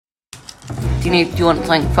Do you want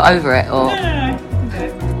something for over it or? No.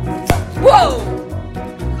 Whoa!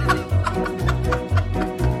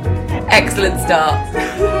 Excellent start.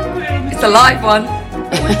 It's a live one.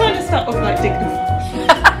 We're trying to start off like dignified.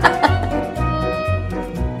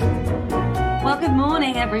 Well, good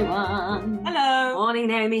morning, everyone. Hello. Morning,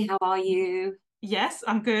 Naomi. How are you? Yes,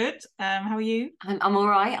 I'm good. How are you? I'm all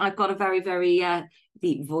right. I've got a very, very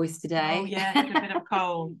deep voice today. Oh yeah, a bit of a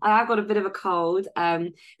cold. I've got a bit of a cold,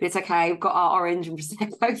 but it's okay. We've got our orange and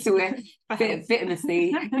prosecco, so we're a bit of vitamin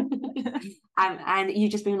C. And you've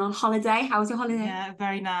just been on holiday. How was your holiday? Yeah,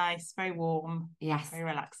 very nice, very warm. Yes, very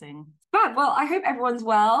relaxing. But well, I hope everyone's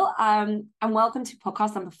well. And welcome to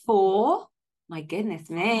podcast number 4. My goodness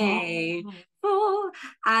me.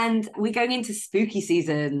 And we're going into spooky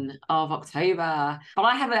season of October. But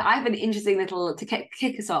I have an interesting little to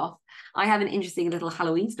kick us off. I have an interesting little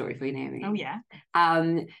Halloween story for you, Naomi. Oh yeah.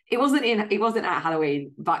 It wasn't at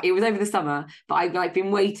Halloween, but it was over the summer. But I've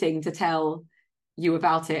been waiting to tell you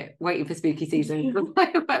about it, waiting for spooky season.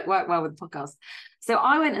 Work well with the podcast. So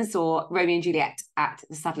I went and saw Romeo and Juliet at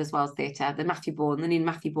the Sadler's Wells Theatre, the new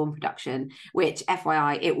Matthew Bourne production, which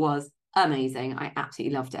FYI, it was amazing. I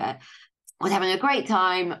absolutely loved it. I was having a great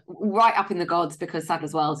time, right up in the gods, because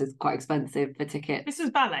Sadler's Wells is quite expensive for tickets. This was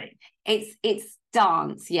ballet. It's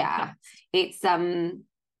dance, yeah. It's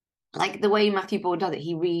like the way Matthew Bourne does it,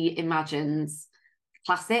 he reimagines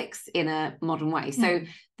classics in a modern way. So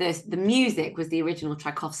the music was the original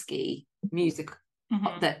Tchaikovsky music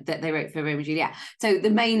that they wrote for Romeo and Juliet. So the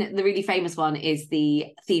really famous one is the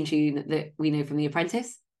theme tune that we know from The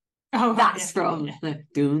Apprentice. Oh, that's from dun,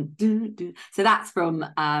 dun, dun. So that's from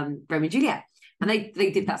Romeo and Juliet, and they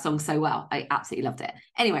did that song so well. I absolutely loved it.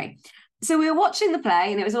 Anyway, so we were watching the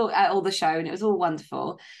play, and it was all the show, and it was all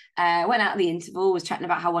wonderful. Went out at the interval, was chatting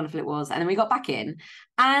about how wonderful it was, and then we got back in,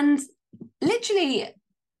 and literally,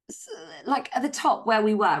 like at the top where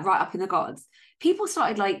we were, right up in the gods, people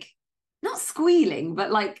started like not squealing, but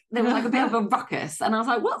like there was like a bit of a ruckus, and I was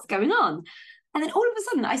like, "What's going on?" And then all of a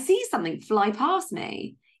sudden, I see something fly past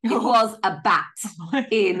me. It was a bat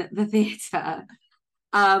in the theatre.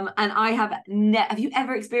 And I have you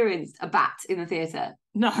ever experienced a bat in the theatre?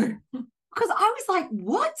 No. Because I was like,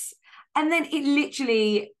 what? And then it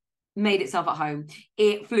literally made itself at home.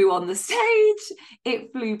 It flew on the stage.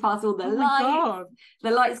 It flew past all the lights. God. The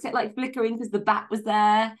lights kept like flickering because the bat was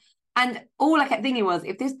there. And all I kept thinking was,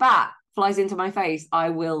 if this bat flies into my face, I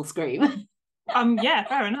will scream. Yeah,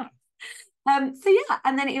 fair enough. So yeah,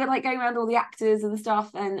 and then it was like going around all the actors and stuff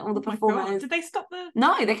and all the performers. Did they stop the?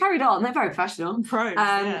 No, they carried on. They're very professional. Pros,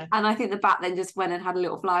 yeah. And I think the bat then just went and had a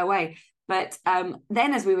little fly away. But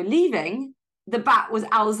then as we were leaving, the bat was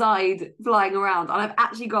outside flying around. And I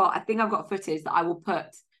think I've got footage that I will put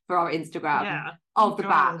for our Instagram of the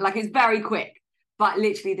bat. Like, it's very quick. But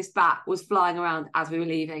literally this bat was flying around as we were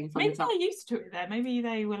leaving. Maybe they're used to it there. Maybe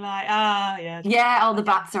they were like, yeah. Yeah, the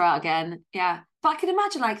bats are out again. Yeah. But I can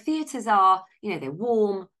imagine like theatres are, they're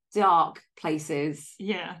warm, dark places.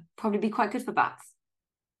 Yeah. Probably be quite good for bats.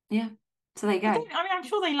 Yeah. So there you go. I'm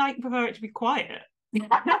sure they prefer it to be quiet.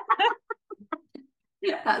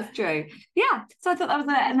 That's true. Yeah. So I thought that was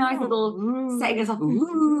a nice little setting us up.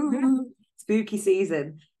 Spooky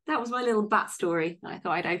season. That was my little bat story that I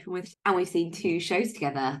thought I'd open with. And we've seen 2 shows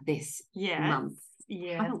together this month.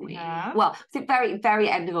 Yeah. Haven't we? Well, it's very, very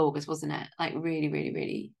end of August, wasn't it? Like really, really,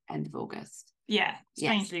 really end of August. Yeah.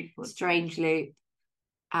 Strange Loop.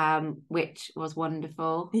 Which was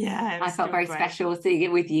wonderful. Yeah. I felt very special seeing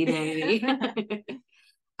it with you, Lily.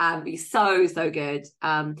 So good.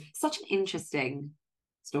 Such an interesting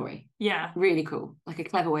story. Yeah. Really cool. Like a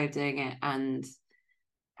clever way of doing it. And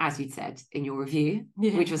as you'd said in your review,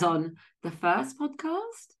 which was on the first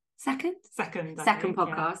podcast, second podcast.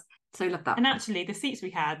 Yeah. So love that. And actually, the seats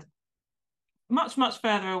we had much, much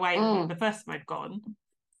further away than the first one I'd gone,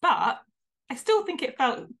 but I still think it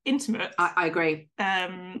felt intimate. I agree.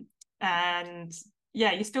 And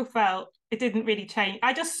yeah, you still felt it didn't really change.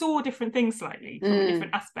 I just saw different things slightly from a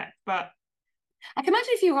different aspect, but I can imagine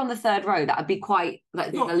if you were on the third row, that would be quite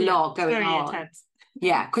like there's a lot going very on. Intense.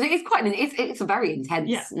 Yeah, because it is quite it's a very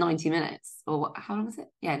intense 90 minutes. Or how long was it?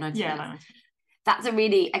 Yeah, 90 minutes. Like, that's a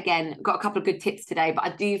really, again, got a couple of good tips today, but I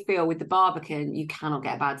do feel with the Barbican, you cannot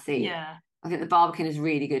get a bad seat. Yeah. I think the Barbican is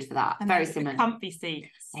really good for that. And very similar. Comfy seats.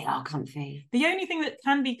 They are comfy. The only thing that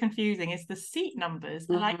can be confusing is the seat numbers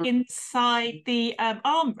are like inside the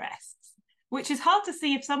armrests, which is hard to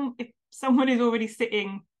see if someone is already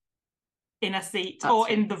sitting in a seat or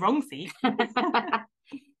in the wrong seat.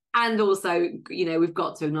 And also, we've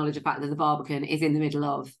got to acknowledge the fact that the Barbican is in the middle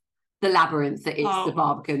of the labyrinth that is the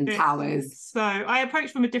Barbican Towers. So I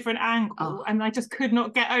approached from a different angle and I just could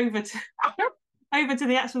not get over to over to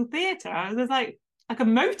the actual theatre, there's like a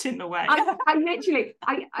moat in the way. I literally,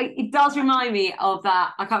 it does remind me of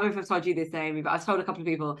that. I can't remember if I've told you this, Amy, but I've told a couple of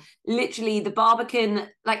people. Literally, the Barbican,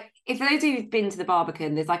 like, if those of you who've been to the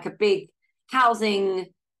Barbican, there's like a big housing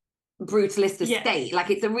brutalist estate. Yes. Like,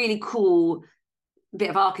 it's a really cool bit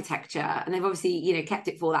of architecture, and they've obviously, you know, kept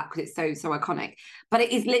it for that because it's so iconic. But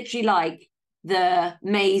it is literally like the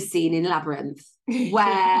maze scene in Labyrinth,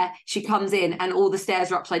 where she comes in and all the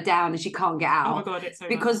stairs are upside down and she can't get out. Oh my God, it's so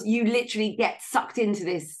because you literally get sucked into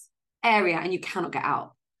this area and you cannot get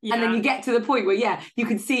out. Yeah. And then you get to the point where, you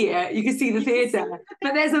can see it, you can see the theatre,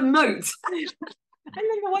 but there's a moat. And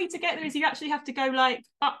then the way to get there is you actually have to go like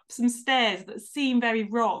up some stairs that seem very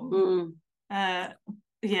wrong.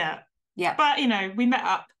 Yeah. But, you know, we met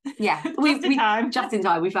up. Yeah. Just in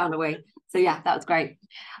time. We found a way. So, yeah, that was great.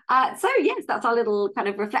 So, yes, that's our little kind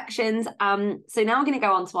of reflections. So now we're going to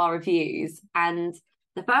go on to our reviews. And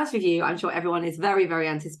the first review, I'm sure everyone is very, very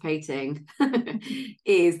anticipating,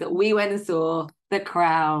 is that we went and saw The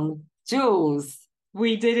Crown Jewels.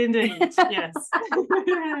 We did indeed, yes.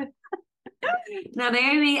 Now,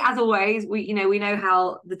 Naomi, as always, we know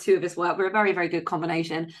how the two of us work. We're a very, very good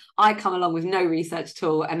combination. I come along with no research at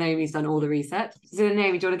all, and Naomi's done all the research. So,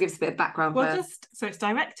 Naomi, do you want to give us a bit of background first? So it's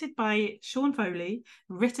directed by Sean Foley,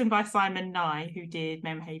 written by Simon Nye, who did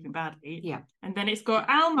Men Behaving Badly. Yeah. And then it's got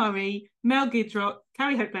Al Murray, Mel Gibson,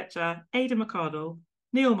 Carrie Hope Fletcher, Ada McCardle,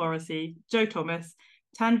 Neil Morrissey, Joe Thomas,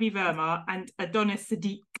 Tanvi Verma, and Adonis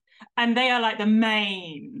Sadiq. And they are like the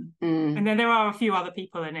main. And then there are a few other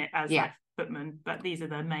people in it as footmen, but these are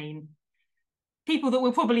the main people that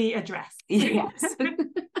we'll probably address. Yes.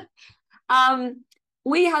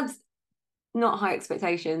 We had not high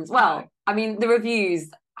expectations. Well, I mean, the reviews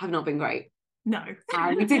have not been great. No.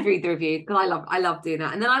 We did read the reviews because I love doing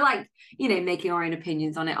that. And then I like, making our own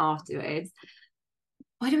opinions on it afterwards.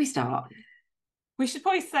 Where do we start? We should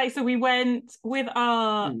probably say, so we went with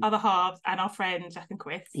our other halves and our friend Jack and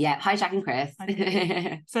Chris. Yeah, hi Jack and Chris.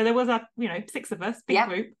 So there was 6 of us, big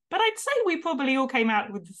group. But I'd say we probably all came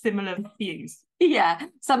out with similar views. Yeah,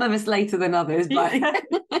 some of us later than others, but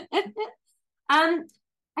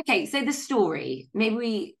okay, so the story.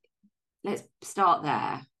 Let's start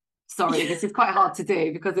there. Sorry, this is quite hard to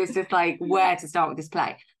do because it's just like where to start with this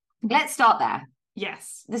play. Let's start there.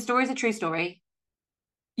 Yes. The story is a true story.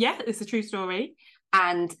 Yeah, it's a true story.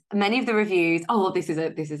 And many of the reviews, this is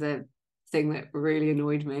a thing that really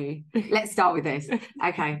annoyed me. Let's start with this.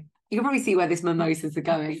 Okay. You can probably see where this mimosas are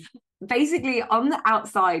going. Basically, on the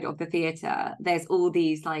outside of the theatre, there's all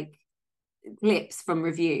these like clips from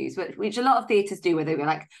reviews, which a lot of theatres do, where they were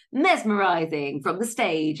like mesmerizing from the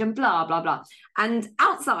stage and blah, blah, blah. And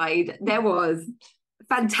outside there was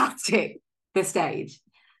fantastic, the stage.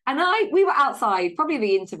 And we were outside, probably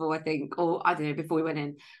the interval, I think, or I don't know, before we went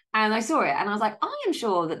in. And I saw it and I was like, I am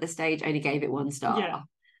sure that the stage only gave it 1 star. Yeah.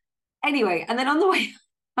 Anyway, and then on the way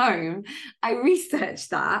home, I researched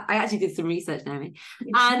that. I actually did some research, Naomi.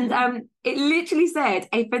 And it literally said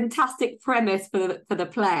a fantastic premise for the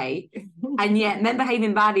play. And yet, Men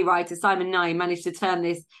Behaving Badly writer Simon Nye managed to turn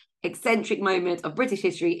this eccentric moment of British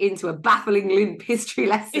history into a baffling limp history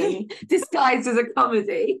lesson disguised as a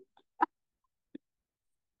comedy.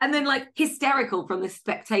 And then like hysterical from the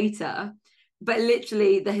spectator, but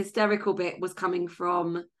literally the hysterical bit was coming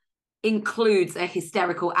from includes a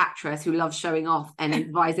hysterical actress who loves showing off and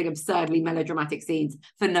improvising absurdly melodramatic scenes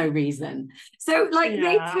for no reason. So like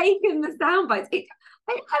they've taken the sound bites. I'm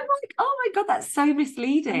like, oh my God, that's so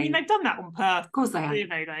misleading. I mean, they've done that on purpose. Of course they have. Of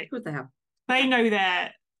course they have. They know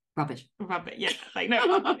they're rubbish. Yeah, they know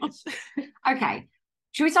rubbish. Okay.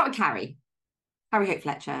 Should we start with Carrie? Carrie Hope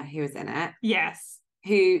Fletcher, who was in it. Yes.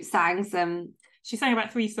 Who sang some... She sang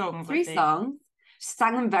about 3 songs. 3 songs. She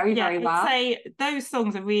sang them very, very well. I'd say those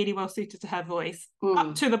songs are really well suited to her voice,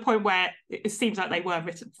 up to the point where it seems like they were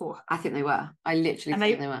written for her. I think they were. I literally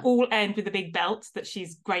think they were. And they all end with the big belt that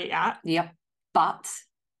she's great at. Yep. But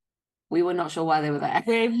we were not sure why they were there.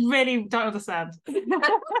 We really don't understand. There was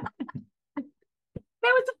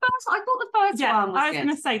the first... I thought the first one was I was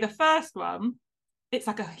going to say, the first one... It's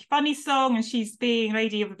like a funny song, and she's being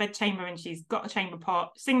lady of a bedchamber, and she's got a chamber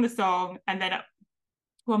pot, sing the song, and then at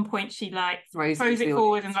one point she like throws it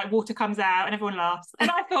forward, and like water comes out, and everyone laughs. And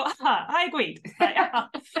I thought, I agreed. Like,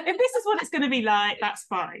 if this is what it's going to be like, that's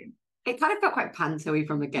fine. It kind of felt quite panto-y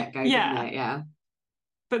from the get-go, didn't it? Yeah.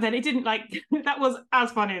 But then it didn't that was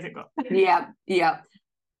as funny as it got. Yeah.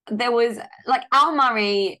 There was like Al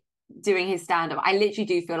Murray doing his stand-up. I literally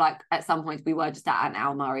do feel like at some point we were just at an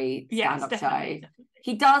Al Murray stand-up show.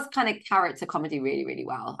 He does kind of character comedy really, really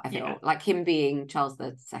well, I feel. Like him being Charles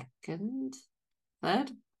II,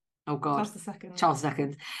 3rd? Oh God, Charles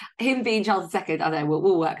II. Him being Charles II, I don't know,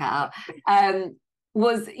 we'll work that out.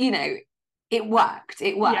 Was, you know, it worked,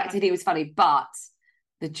 and he was funny, but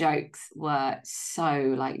the jokes were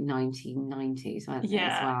so like 1990s, weren't they,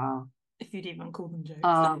 as well? If you'd even call them jokes.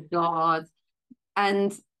 Oh God.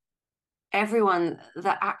 And everyone,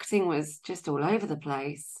 the acting was just all over the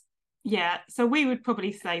place. Yeah, so we would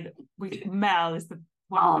probably say that Mel is the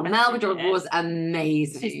one. Oh, Mel was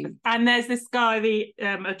amazing. And there's this guy, the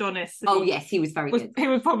Adonis. Oh yes, he was very good. He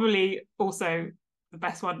was probably also the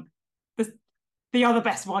best one, the other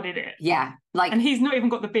best one in it. Yeah, like, and he's not even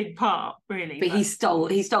got the big part really. But he stole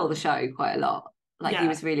the show quite a lot. Like, he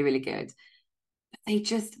was really, really good. They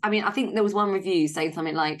just, I mean, I think there was one review saying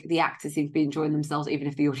something like the actors seem to be enjoying themselves even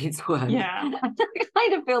if the audience weren't. Yeah. I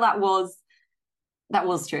kind of feel that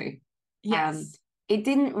was true. Yes. It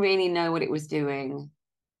didn't really know what it was doing.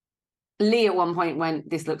 Lee at one point went,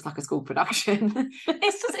 "This looks like a school production."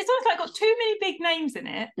 It's almost like got too many big names in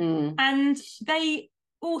it, and they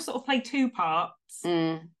all sort of play two parts.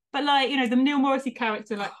 But like, you know, the Neil Morrissey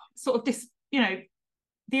character, like, sort of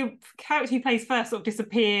the character he plays first sort of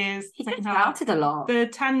disappears. He gets outed a lot. The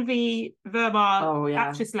Tanvi Verma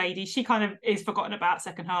actress lady, she kind of is forgotten about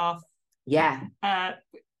second half. Yeah.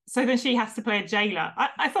 So then she has to play a jailer.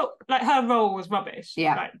 I thought like her role was rubbish.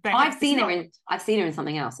 Yeah. Like, I've seen her in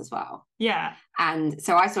something else as well. Yeah. And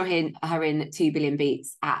so I saw her in 2 Billion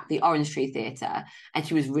Beats at the Orange Tree Theatre, and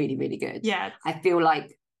she was really, really good. Yeah. I feel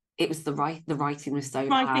like it was the writing was so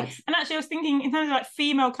bad. And actually I was thinking in terms of like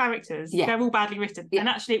female characters, they're all badly written. And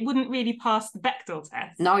actually it wouldn't really pass the Bechdel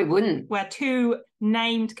test. No, it wouldn't. Where two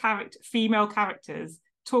named female characters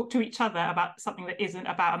talk to each other about something that isn't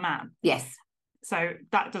about a man. Yes. So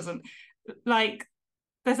that doesn't, like,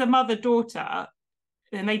 there's a mother-daughter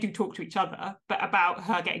and they do talk to each other, but about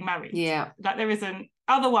her getting married. Yeah. Like, there isn't,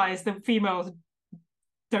 otherwise the females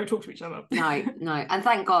don't talk to each other. No. And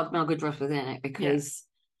thank God Mel Goodruff was in it, because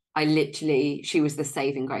she was the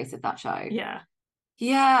saving grace of that show. Yeah.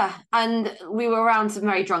 Yeah. And we were around some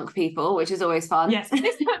very drunk people, which is always fun. Yes.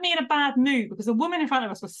 This put me in a bad mood because the woman in front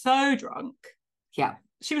of us was so drunk. Yeah.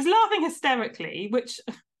 She was laughing hysterically, which...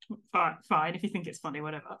 Fine, if you think it's funny,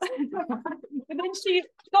 whatever. But then she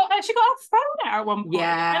got her phone out at one point.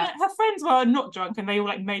 Yeah. And her friends were not drunk and they all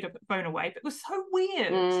like made her phone away. But it was so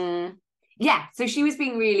weird. Yeah. So she was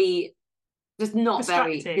being really just not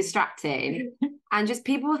very distracting. And just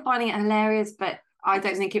people were finding it hilarious, but I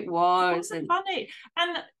don't think it was. It wasn't funny.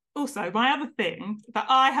 And also, my other thing that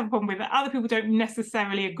I have a problem with that other people don't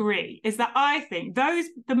necessarily agree is that I think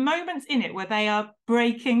the moments in it where they are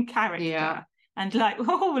breaking character and like,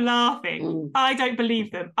 laughing, I don't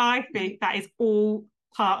believe them. I think that is all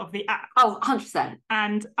part of the act. Oh, 100%.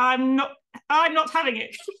 And I'm not having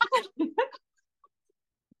it.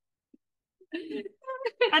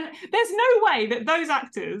 And there's no way that those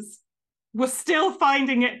actors were still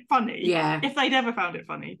finding it funny if they'd ever found it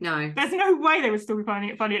funny. No. There's no way they would still be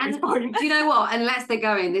finding it funny at this point. Do you know what? Unless they're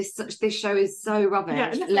going, this show is so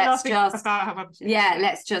rubbish. Let's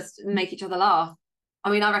just make each other laugh. I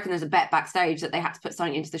mean, I reckon there's a bet backstage that they had to put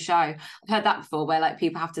something into the show. I've heard that before, where like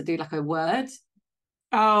people have to do like a word.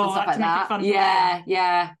 Oh, and stuff like that.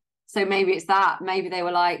 Yeah. So maybe it's that. Maybe they were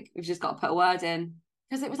like, we've just got to put a word in.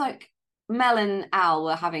 Because it was like Mel and Al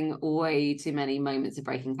were having way too many moments of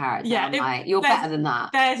breaking character. Yeah, like, you're better than that.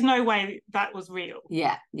 There's no way that was real.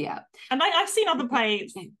 Yeah. And I've seen other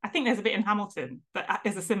plays. I think there's a bit in Hamilton that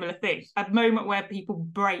is a similar thing. A moment where people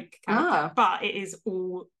break character, but it is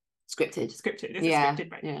all scripted. It's a scripted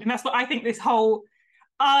break. And that's what I think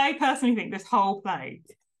I personally think this whole play,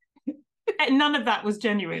 none of that was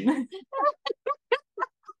genuine.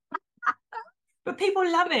 But people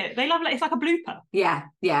love it. They love it. It's like a blooper. Yeah.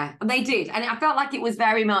 And they did. And I felt like it was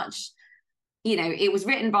very much, you know, it was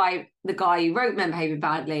written by the guy who wrote Men Behaving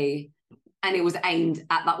Badly, and it was aimed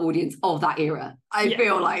at that audience of that era. I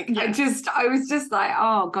feel like I was just like,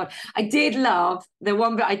 oh God. The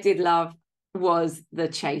one bit I did love was the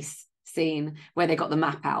chase scene where they got the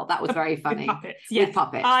map out. That was very funny. With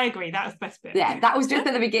puppets. I agree. That was the best bit. Yeah, that was just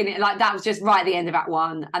at the beginning. Like, that was just right at the end of Act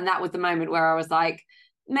 1. And that was the moment where I was like,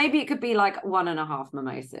 maybe it could be like 1.5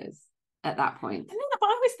 mimosas at that point. And then, but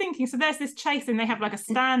I was thinking, so there's this chase and they have like a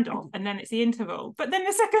standoff and then it's the interval. But then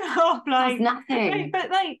the second half, like, that's nothing. But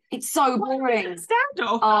like, it's so boring.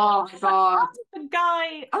 Standoff. Oh God. The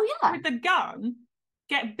guy with the gun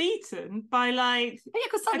get beaten by like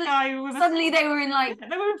because suddenly they were in like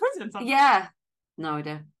they were in prison. No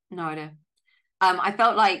idea. I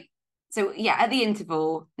felt like at the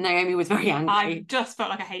interval Naomi was very angry. I just felt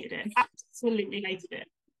like I hated it, absolutely hated it.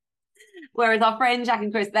 Whereas our friend Jack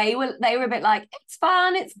and Chris, they were a bit like, it's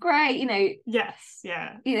fun, it's great, Yes,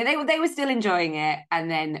 yeah. They were still enjoying it. And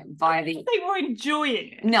then they were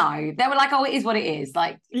enjoying it. No, they were like, oh, it is what it is.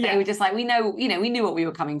 Like they were just like, we know, we knew what we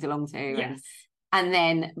were coming along to. Yes. And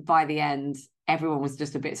then by the end, everyone was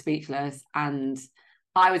just a bit speechless, and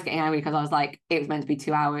I was getting angry because I was like, it was meant to be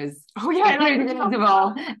 2 hours. Oh yeah,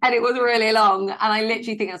 and it was really long. And I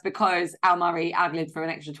literally think that's because Al Murray ad-libbed for an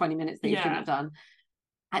extra 20 minutes that he shouldn't have done.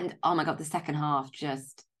 And oh my god, the second half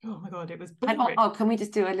just. Oh my god, it was. Can we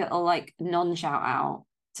just do a little like non-shout out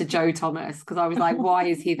to Joe Thomas, because I was like, why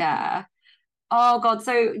is he there? Oh god,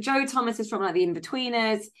 so Joe Thomas is from like the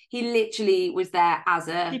In-Betweeners. He literally was there as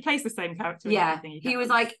he plays the same character. Yeah, he was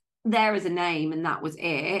like there as a name, and that was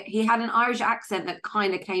it. He had an Irish accent that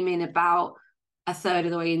kind of came in about a third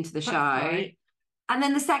of the way into the show. Right. And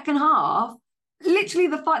then the second half, literally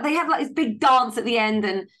the fight, they had like this big dance at the end,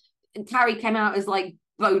 and Carrie came out as like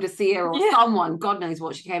Boadicea or someone, God knows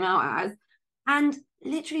what she came out as. And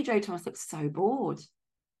literally Joe Thomas looked so bored.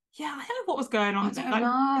 Yeah, I don't know what was going on. I don't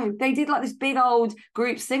know. They did like this big old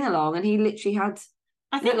group sing-along, and he literally had...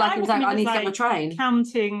 I think like he was like, I need to get my train.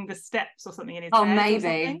 Counting the steps or something in his head. Oh,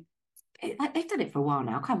 maybe. They've done it for a while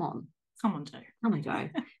now. Come on. Come on, Joe. Come on, Joe.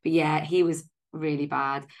 But yeah, he was really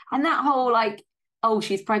bad. And that whole like, oh,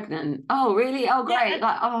 she's pregnant. Oh, really? Oh, great.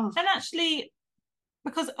 Yeah, and actually...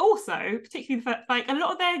 Because also, particularly like a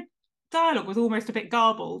lot of their dialogue was almost a bit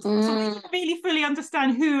garbled, so we didn't really fully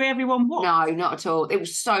understand who everyone was. No, not at all. It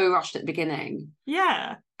was so rushed at the beginning.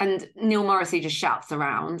 Yeah, and Neil Morrissey just shouts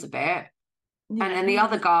around a bit, and then the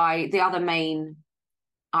other guy, the other main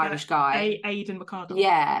Irish guy, Aidan McCardle.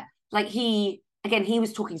 Yeah, like he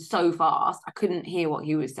was talking so fast, I couldn't hear what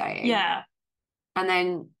he was saying. Yeah, and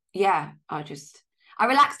then I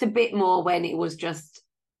relaxed a bit more when it was just.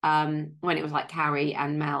 When it was like Carrie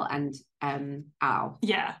and Mel and Al.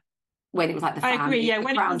 Yeah. When it was like the family, I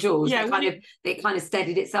agree, the crown jewels, it kind of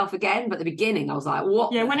steadied itself again. But at the beginning, I was like,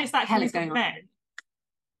 what? Yeah, when it's that hell is going on? Men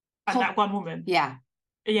and that one woman. Yeah.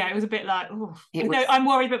 Yeah, it was a bit like, oh. I'm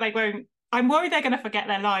worried that they won't. I'm worried they're going to forget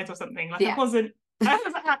their lines or something. Like it wasn't.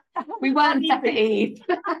 We weren't set at ease.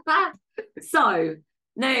 So,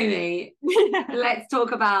 Naomi, let's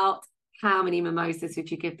talk about how many mimosas would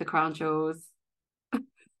you give the crown jewels?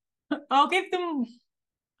 I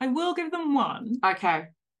will give them one. Okay.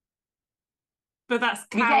 But that's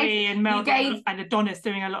Carrie and Mel and Adonis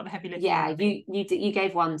doing a lot of the heavy lifting. Yeah, you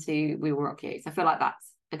gave one to We Will Rock You. So I feel like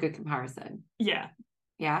that's a good comparison. Yeah.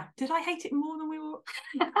 Yeah. Did I hate it more than We Will?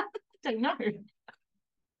 I don't know.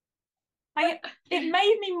 It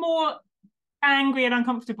made me more angry and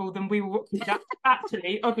uncomfortable than We Will Rock You.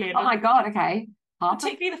 Actually, oddly enough. Oh my god, okay.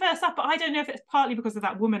 Particularly the first half, but I don't know if it's partly because of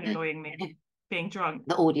that woman annoying me. Being drunk.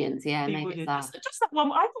 The audience, maybe just that one.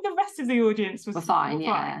 I think the rest of the audience was fine,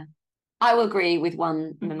 yeah. I will agree with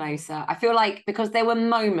one mimosa. I feel like because there were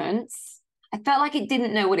moments, I felt like it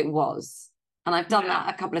didn't know what it was. And I've done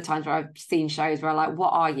that a couple of times where I've seen shows where I'm like,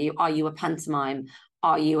 what are you? Are you a pantomime?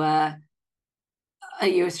 Are you a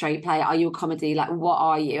straight play? Are you a comedy? Like, what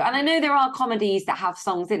are you? And I know there are comedies that have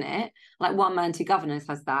songs in it, like One Man, Two Governors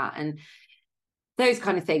has that, and those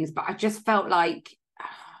kind of things. But I just felt like...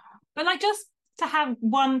 But like just... to have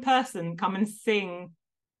one person come and sing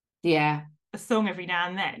a song every now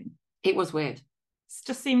and then. It was weird. It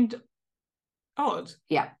just seemed odd.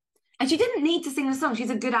 Yeah. And she didn't need to sing the song. She's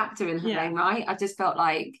a good actor in her own right. I just felt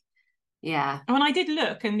like, And when I did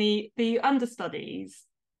look, and the understudies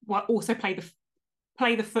also play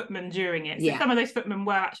the footmen during it. So some of those footmen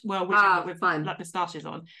were women with like moustaches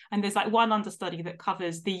on. And there's like one understudy that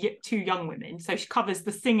covers the two young women. So she covers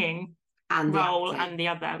the singing and role and the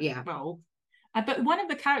other role. But one of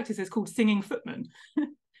the characters is called Singing Footman.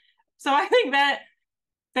 So I think that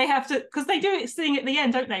they have to, because they do sing at the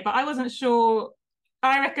end, don't they? But I wasn't sure.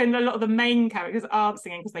 I reckon a lot of the main characters aren't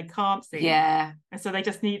singing because they can't sing. Yeah. And so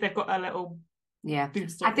they've got a little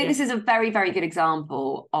boost. I think this is a very, very good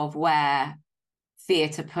example of where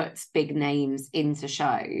theatre puts big names into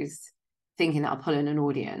shows, thinking that I'll pull in an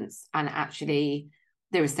audience. And actually,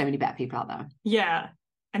 there are so many better people out there. Yeah.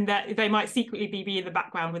 And that they might secretly be in the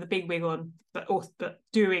background with a big wig on, but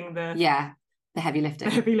doing the heavy lifting.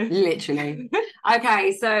 Literally.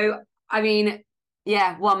 Okay, so I mean,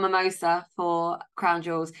 one mimosa for Crown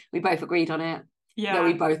Jewels. We both agreed on it. Yeah, that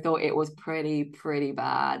we both thought it was pretty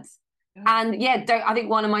bad. And I think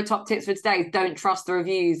one of my top tips for today is don't trust the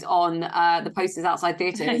reviews on the posters outside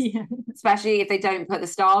theatres, especially if they don't put the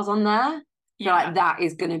stars on there. Like that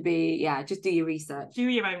is going to be just do your research, do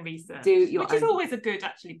your own research, which is always a good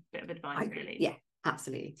bit of advice, really. Yeah,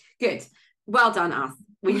 absolutely. Good. Well done, us.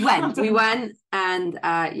 We went, and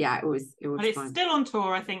yeah, it was And it's fun. still on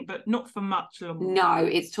tour, I think, but not for much longer. No,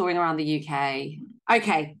 it's touring around the UK.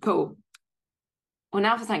 Okay, cool. Well,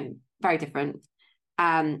 now for something very different.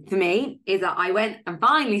 For me, is that I went and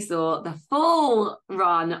finally saw the full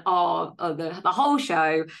run of the whole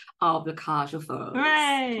show of La Cage aux Folles.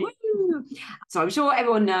 Hooray! Woo! So I'm sure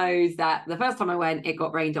everyone knows that the first time I went, it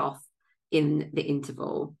got rained off in the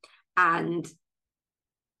interval. And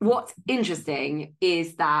what's interesting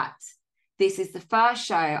is that this is the first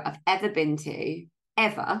show I've ever been to,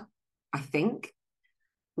 ever, I think,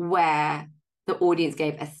 where the audience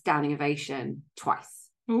gave a standing ovation twice.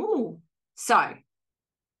 Ooh. So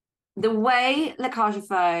the way La Cage aux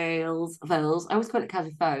Folles, I always call it Cage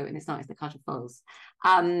aux Folles, and it's not, it's the Cage aux Folles.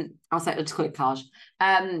 I'll just call it Cage.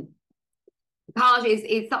 Cage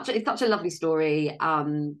is such a lovely story.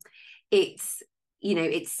 It's, you know,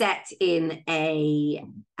 it's set in a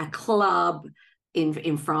club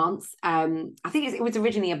in France. I think it was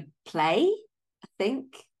originally a play, I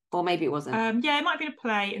think, or maybe it wasn't. Yeah, it might have been a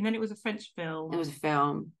play, and then it was a French film. It was a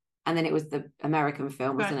film, and then it was the American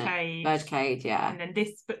film, wasn't it? Birdcage, yeah. And then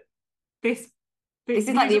this is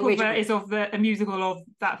like the original. Is of a musical of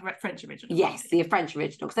that French original. Yes, the French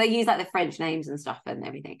original. So they use like the French names and stuff and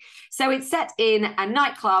everything. So it's set in a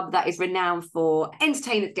nightclub that is renowned for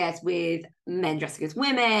entertainers guests with men dressing as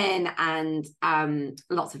women and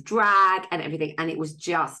lots of drag and everything. And it was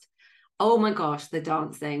just, oh my gosh, the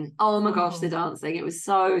dancing. Oh my gosh, the dancing. It was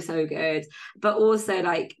so good. But also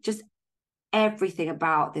like just everything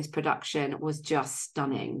about this production was just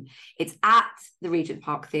stunning. It's at the Regent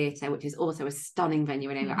Park Theatre, which is also a stunning venue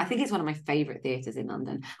in England. I think it's one of my favourite theatres in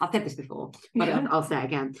London. I've said this before, but I'll say it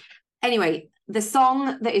again. Anyway, the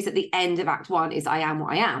song that is at the end of Act 1 is I Am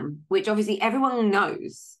What I Am, which obviously everyone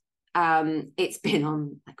knows. It's been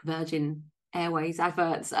on like Virgin Airways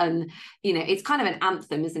adverts, and you know, it's kind of an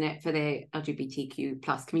anthem, isn't it, for the LGBTQ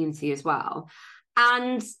plus community as well.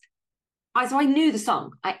 And so I knew the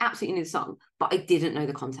song. I absolutely knew the song, but I didn't know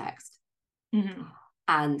the context. Mm-hmm.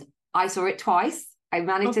 And I saw it twice. I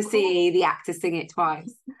managed to see the actors sing it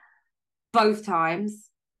twice. Both times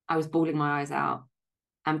I was bawling my eyes out.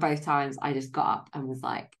 And both times I just got up and was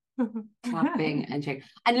like clapping and cheering.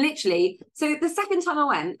 And literally, so the second time I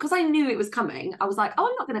went, because I knew it was coming, I was like, oh,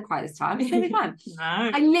 I'm not going to cry this time. It's going to be fine. No.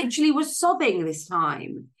 I literally was sobbing this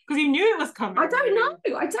time. Because you knew it was coming. I don't know.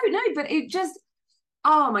 But it just,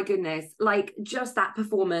 oh my goodness, like just that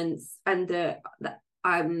performance and it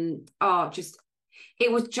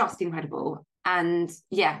was just incredible. And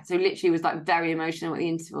yeah, so literally was like very emotional at the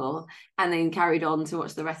interval and then carried on to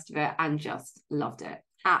watch the rest of it and just loved it.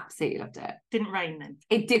 Absolutely loved it. Didn't rain then?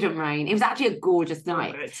 It didn't rain. It was actually a gorgeous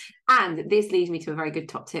night. And this leads me to a very good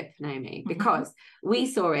top tip for Naomi, because we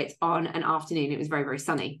saw it on an afternoon. It was very, very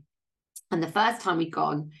sunny. And the first time we'd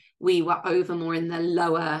gone, we were over more in the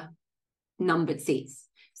lower numbered seats.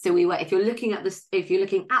 So we were, if you're looking at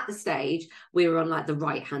the stage, we were on like the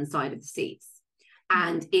right hand side of the seats,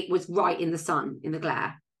 and it was right in the sun, in the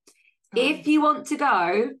glare. If you want to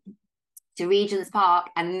go to Regent's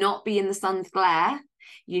Park and not be in the sun's glare,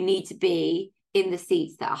 you need to be in the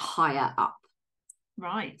seats that are higher up,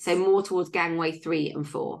 right? So more towards gangway 3 and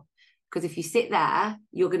 4, because if you sit there,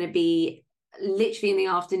 you're going to be literally in the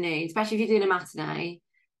afternoon, especially if you're doing a matinee,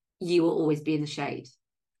 you will always be in the shade.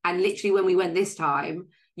 And literally when we went this time,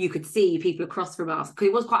 you could see people across from us, because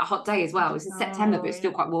it was quite a hot day as well. It was in September, but it's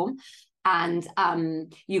still quite warm. And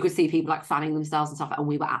you could see people like fanning themselves and stuff, and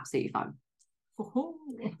we were absolutely fine.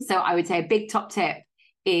 So I would say a big top tip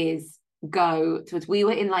is go towards, we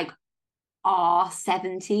were in like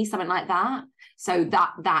R70, something like that. So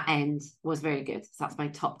that end was very good. So that's my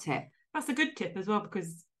top tip. That's a good tip as well,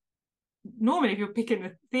 because normally if you're picking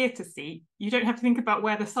a theatre seat, you don't have to think about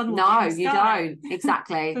where the sun will be. No, you don't.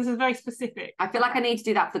 Exactly. This is very specific. I feel like I need to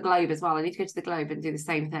do that for the Globe as well. I need to go to the Globe and do the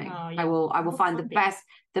same thing. Oh, yeah. I will find the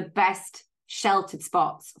best sheltered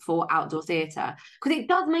spots for outdoor theatre, because it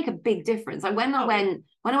does make a big difference. Like when I went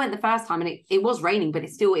the first time, and it was raining, but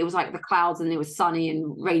it was like the clouds, and it was sunny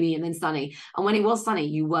and rainy and then sunny. And when it was sunny,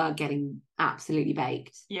 you were getting absolutely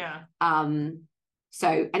baked. Yeah. So,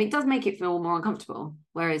 and it does make it feel more uncomfortable.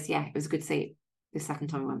 Whereas, yeah, it was a good seat the second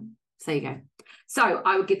time I went. So there you go. So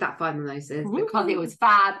I would give that 5 mimosas because it was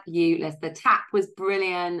fabulous. The tap was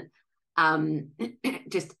brilliant.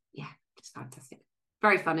 Just fantastic.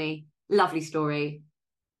 Very funny. Lovely story.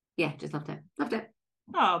 Yeah, just loved it. Loved it.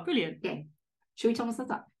 Oh, brilliant. Yeah. Should we Thomas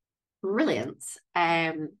that? Brilliant.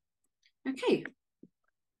 Okay.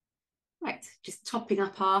 Right, just topping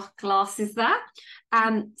up our glasses there.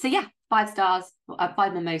 So yeah, 5 stars,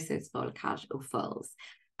 5 mimosas for La Cage aux Folles.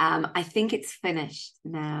 I think it's finished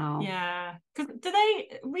now. Yeah, because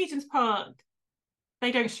Regent's Park,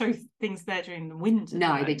 they don't show things there during the winter.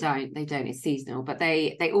 No, they don't. They don't. It's seasonal, but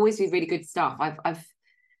they always do really good stuff. I've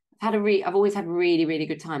always had a really, really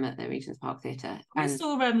good time at the Regent's Park Theatre. We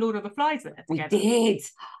saw Lord of the Flies there together. We did. It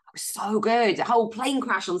was so good. A whole plane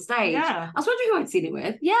crash on stage. Yeah. I was wondering who I'd seen it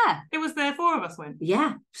with. Yeah. It was there, 4 of us went.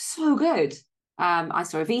 Yeah. So good. I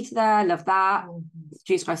saw Evita there, love that.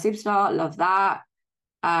 Jesus Christ Superstar, love that.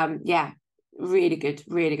 Yeah. Really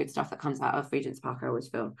good stuff that comes out of Regent's Park, I always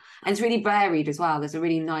feel. And it's really varied as well. There's a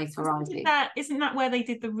really nice variety. Isn't that where they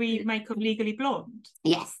did the remake of Legally Blonde?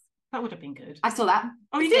 Yes. That would have been good. I saw that.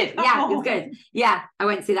 Oh, you did? Yeah, it was good. Yeah, I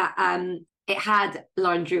went to see that. It had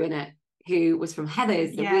Lauren Drew in it, who was from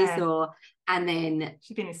Heathers that we saw. And then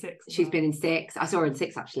she's been in 6. She's been in 6. I saw her in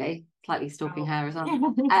 6 actually. Slightly stalking her as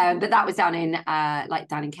well. But that was down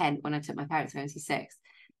in Kent when I took my parents to go and see 6.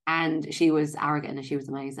 And she was arrogant and she was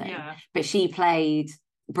amazing. Yeah. But she played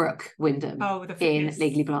Brooke Wyndham in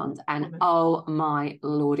Legally Blonde. And oh my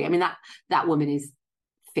lordy. I mean, that woman is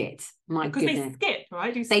fit. My goodness. Because they skip,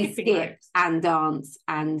 right? They skip and dance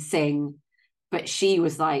and sing. But she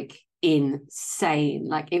was like insane.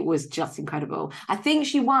 Like, it was just incredible. I think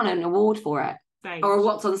she won an award for it. Or a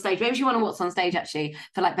What's on Stage. Maybe she won a What's on Stage actually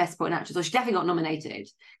for like Best Supporting Actress. Or she definitely got nominated,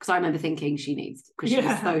 because I remember thinking she needs, because she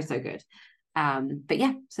was so good. But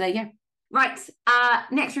yeah, so there you go. Right,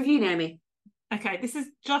 next review, Naomi. Okay, this is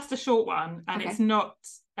just a short one, and it's not.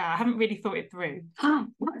 I haven't really thought it through.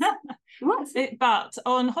 What? But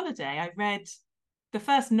on holiday, I read the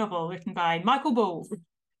first novel written by Michael Ball. So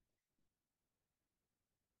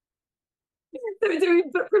we're doing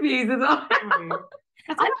book reviews as well.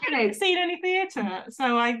 I haven't seen any theatre,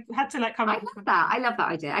 so I had to come up with that. I love that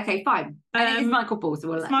idea. Okay, fine. And it is Michael Ball,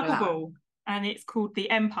 so it's Michael Ball, and it's called The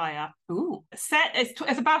Empire. Ooh. It's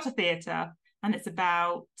about a theatre, and it's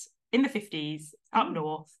about in the 50s up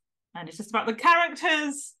north, and it's just about the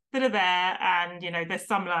characters that are there, and there's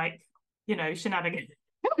some shenanigans.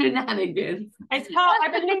 Shenanigans. It's hard. I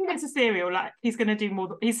believe it's a serial. He's going to do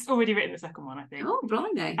more. He's already written the second one, I think. Oh,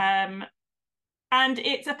 blimey. And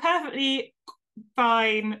it's a perfectly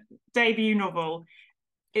fine debut novel.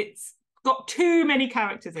 It's got too many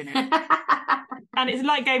characters in it. And it's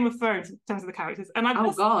like Game of Thrones in terms of the characters. And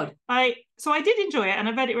God. So I did enjoy it, and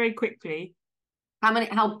I read it very quickly.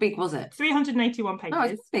 How big was it? 381 pages. Oh,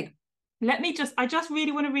 it's big. I just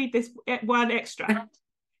really want to read this one extract.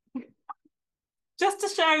 Just to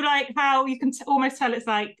show how you can almost tell it's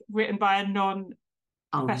written by a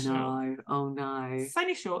non-professional. Oh no. It's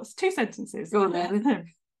only short. It's 2 sentences. Go on then.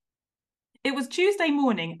 It was Tuesday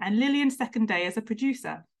morning and Lillian's second day as a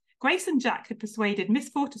producer. Grace and Jack had persuaded Miss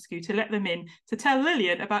Fortescue to let them in to tell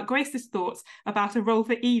Lillian about Grace's thoughts about a role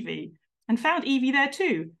for Evie, and found Evie there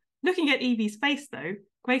too. Looking at Evie's face, though,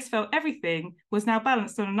 Grace felt everything was now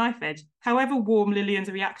balanced on a knife edge, however warm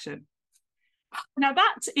Lillian's reaction. Now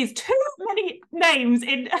that is too many names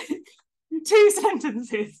in 2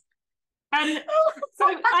 sentences. And so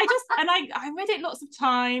I read it lots of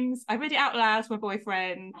times. I read it out loud to my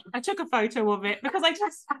boyfriend. I took a photo of it because I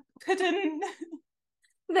just couldn't.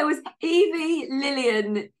 There was Evie,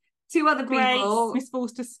 Lillian, 2 other people. Miss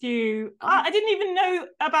Fortescue. I didn't even know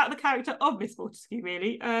about the character of Miss Fortescue,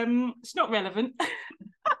 really. It's not relevant.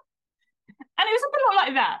 And it was a lot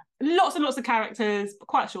like that. Lots and lots of characters,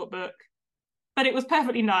 quite a short book. But it was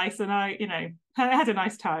perfectly nice, and I had a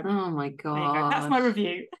nice time. Oh my God. That's my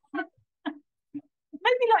review.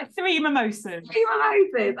 Maybe 3 mimosas. 3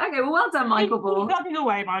 mimosas. Okay, well done, Michael Ball. Plugging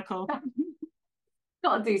away, Michael.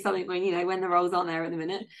 Got to do something when the roles aren't there in the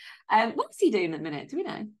minute. What's he doing at the minute? Do we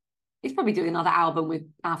know? He's probably doing another album with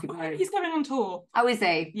Alfie Blue. He's going on tour. Oh, is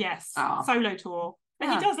he? Yes. Solo tour. But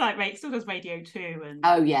he does still does radio too. And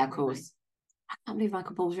oh yeah, of course. I can't believe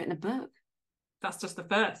Michael Ball's written a book. That's just the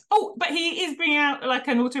first. Oh, but he is bringing out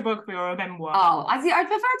an autobiography or a memoir. Oh, I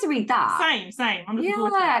prefer to read that. Same. I'm looking forward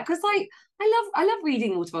to it. Yeah, because I love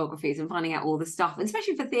reading autobiographies and finding out all the stuff, and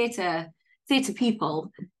especially for theatre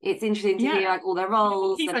people. It's interesting to hear all their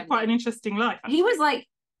roles. He's had quite an interesting life. Actually. He was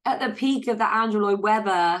at the peak of the Andrew Lloyd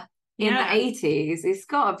Webber in the 80s. It's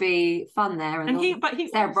got to be fun there. And he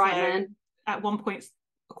Sarah Brightman at one point,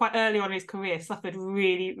 quite early on in his career, suffered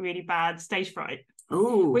really, really bad stage fright.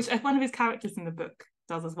 Ooh. Which one of his characters in the book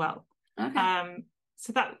does as well. Okay.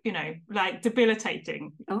 So that,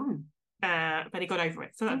 debilitating. Oh. But he got over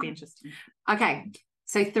it. So that'd be interesting. Okay.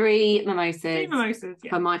 So 3 mimosas. 3 mimosas,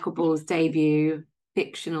 for Michael Ball's debut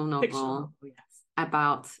fictional novel. Yes.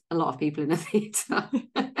 About a lot of people in a theatre.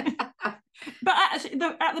 But actually,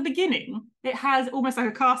 at the beginning, it has almost like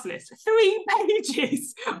a cast list. 3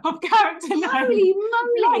 pages of character names. Holy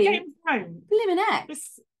moly! Like Game of Thrones. Blimmin'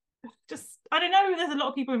 X. just, I don't know, there's a lot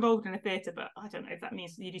of people involved in a theatre, but I don't know if that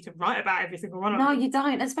means you need to write about every single one of them. No, you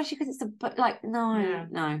don't, especially because it's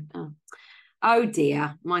no. Oh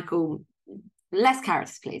dear, Michael, less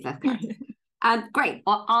characters, please, less characters. Great.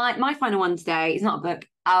 Well, my final one today is not a book.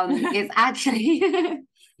 It's actually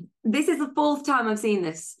this is the fourth time I've seen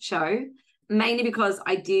this show, mainly because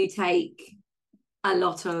I do take a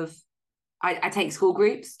lot of I take school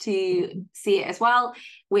groups to see it as well,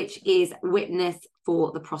 which is Witness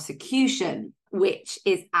for the Prosecution, which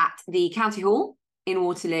is at the County Hall in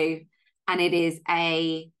Waterloo, and it is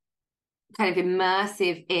a kind of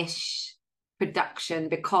immersive-ish production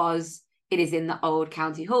because it is in the old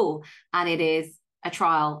County Hall, and it is a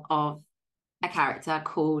trial of a character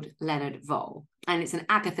called Leonard Vole, and it's an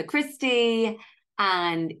Agatha Christie,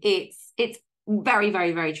 and it's very,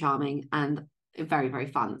 very, very charming and very, very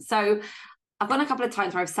fun. So I've gone a couple of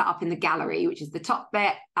times where I've sat up in the gallery, which is the top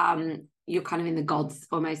bit. You're kind of in the gods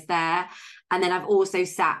almost there. And then I've also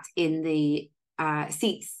sat in the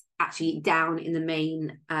seats actually down in the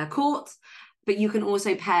main court. But you can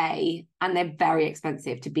also pay, and they're very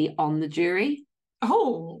expensive, to be on the jury.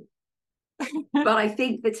 Oh. But I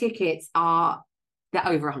think the tickets they're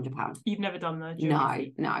over £100. You've never done the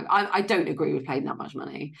jury? No. I don't agree with paying that much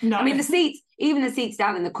money. No. I mean, even the seats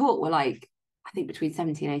down in the court were like, I think between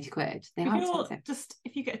 70 and 80 quid. They are expensive. Just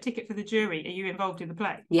if you get a ticket for the jury, are you involved in the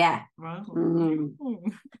play? Yeah. Right.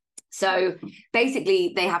 So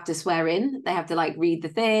basically they have to swear in, they have to like read the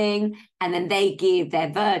thing, and then they give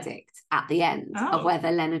their verdict at the end of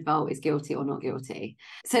whether Leonard Vole is guilty or not guilty.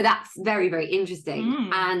 So that's very, very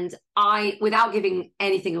interesting. And without giving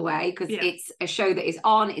anything away, because it's a show that is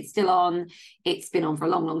on, it's still on, it's been on for a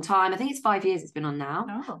long, long time. I think it's 5 years it's been on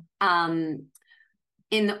now.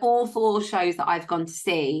 In all 4 shows that I've gone to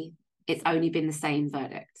see, it's only been the same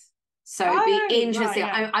verdict. So it'd be interesting.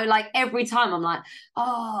 Right, I like every time I'm like,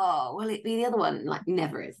 oh, will it be the other one? Like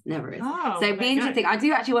never is. So it'd be interesting. I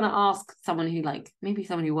do actually want to ask someone who maybe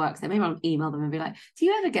someone who works there, maybe I'll email them and be like, do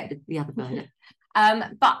you ever get the other verdict?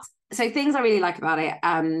 But so things I really like about it,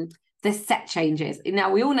 the set changes.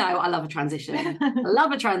 Now we all know I love a transition.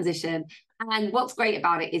 And what's great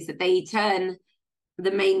about it is that they turn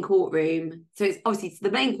the main courtroom. So it's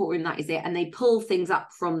the main courtroom, that is it. And they pull things up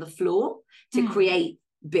from the floor to create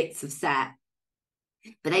bits of set,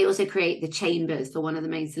 but they also create the chambers for one of the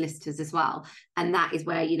main solicitors as well, and that is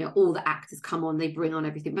where all the actors come on, they bring on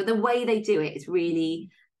everything, but the way they do it is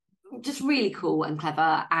really cool and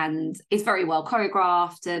clever, and it's very well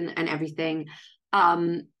choreographed and everything.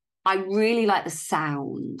 I really like the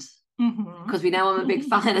sound, because we know I'm a big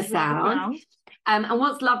fan of sound. And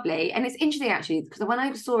what's lovely, and it's interesting actually, because when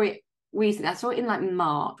I saw it recently, I saw it in like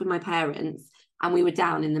March with my parents, and we were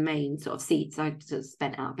down in the main sort of seats. So I sort of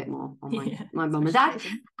spent out a bit more on my mum and dad.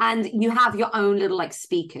 And you have your own little like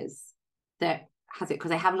speakers that has it, because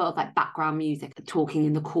they have a lot of like background music talking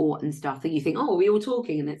in the court and stuff that you think, oh, are we all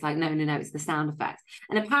talking? And it's like, no, it's the sound effects.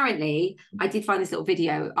 And apparently I did find this little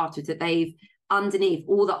video afterwards that they've underneath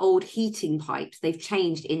all the old heating pipes, they've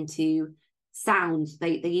changed into sound.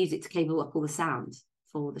 They use it to cable up all the sound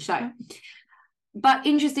for the show. But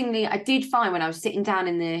interestingly, I did find when I was sitting down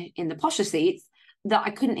in the posher seats that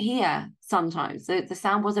I couldn't hear sometimes. So the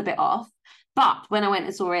sound was a bit off. But when I went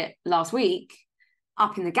and saw it last week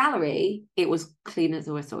up in the gallery, it was clean as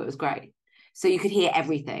a whistle. It was great. So you could hear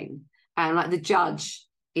everything. And like the judge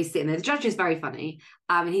is sitting there. The judge is very funny.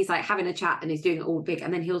 And he's like having a chat and he's doing it all big.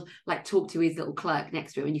 And then he'll like talk to his little clerk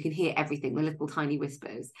next to him and you can hear everything, the little tiny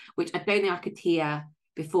whispers, which I don't think I could hear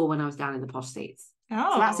before when I was down in the posh seats.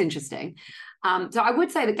 So that's interesting. So I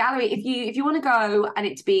would say the gallery, if you want to go and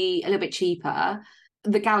it to be a little bit cheaper,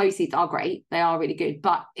 the gallery seats are great. They are really good,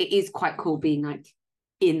 but it is quite cool being like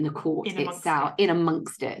in the court itself, in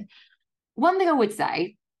amongst it. One thing I would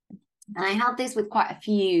say, and I had this with quite a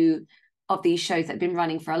few of these shows that have been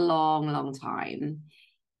running for a long, long time,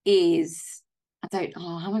 is how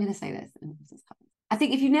am I going to say this? I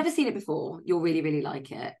think if you've never seen it before, you'll really, really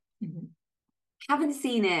like it. Haven't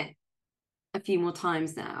seen it a few more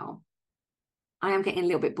times now, I am getting a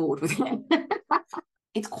little bit bored with it.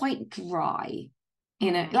 It's quite dry,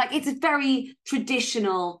 like it's a very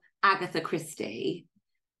traditional Agatha Christie,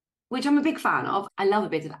 which I'm a big fan of. I love a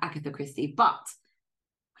bit of Agatha Christie, but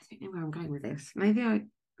I don't know where I'm going with this. Maybe I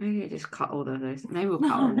just cut all of this. Maybe we'll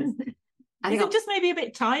cut all of this. Is it just maybe a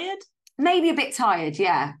bit tired? Maybe a bit tired,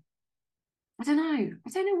 yeah. I don't know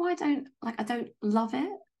why I don't love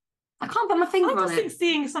it. I can't put my finger on it. I just think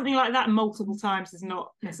seeing something like that multiple times is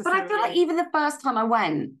not necessarily. But I feel like even the first time I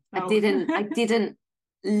went, I didn't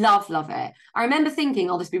love it. I remember thinking,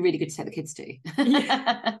 oh, this would be really good to take the kids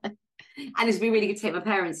to. And it's been really good to take my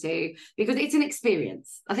parents to, because it's an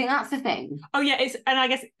experience. I think that's the thing. Oh yeah, and I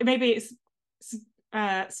guess maybe it's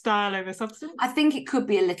style over substance. I think it could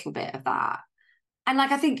be a little bit of that. And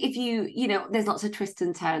like, I think if there's lots of twists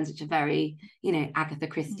and turns which are very, Agatha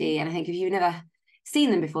Christie. And I think if you've never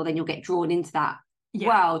seen them before, then you'll get drawn into that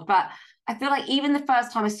world. But I feel like even the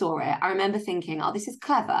first time I saw it, I remember thinking, oh, this is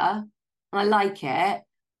clever and I like it.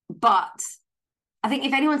 But I think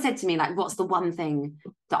if anyone said to me, like, what's the one thing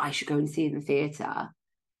that I should go and see in the theatre?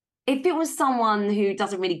 If it was someone who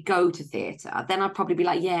doesn't really go to theatre, then I'd probably be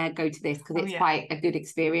like, yeah, go to this, because it's quite a good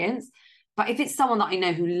experience. But if it's someone that I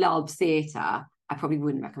know who loves theatre, I probably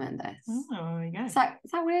wouldn't recommend this. Oh, there you go. Is that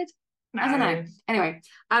weird? No. I don't know. Anyway,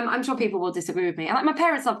 I'm sure people will disagree with me. And like, my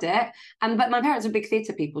parents loved it, but my parents are big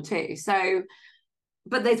theatre people too. So,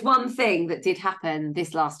 but there's one thing that did happen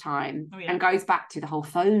this last time, and goes back to the whole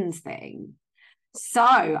phones thing. So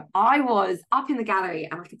I was up in the gallery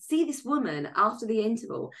and I could see this woman after the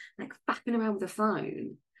interval, like fapping around with a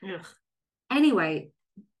phone. Ugh. Anyway,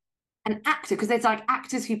 an actor, because there's like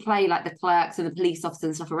actors who play like the clerks and the police officers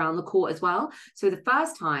and stuff around the court as well. So the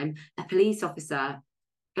first time a police officer,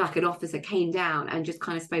 like an officer, came down and just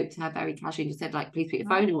kind of spoke to her very casually and just said, like, please put your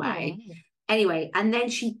phone away. Anyway, and then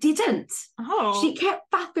she didn't. She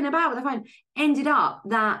kept fapping about with her phone. Ended up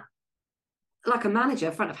that like a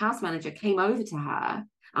manager, front of house manager, came over to her.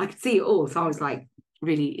 I could see it all, so I was like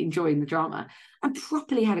really enjoying the drama, and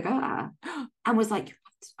properly had a go at her, and was like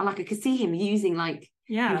I could see him using like,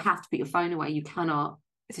 you have to put your phone away, you cannot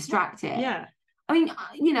distract it. I mean,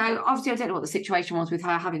 obviously I don't know what the situation was with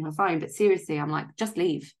her having her phone, but seriously, I'm like, just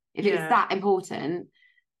leave if it's that important.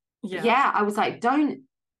 I was like, don't,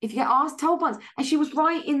 if you get asked, tell once. And she was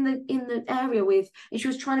right in the area and she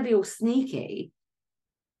was trying to be all sneaky.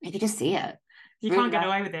 You could just see it. You can't get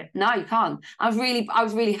away with it. No, you can't. I was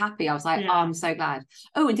really happy. I was like, oh, I'm so glad.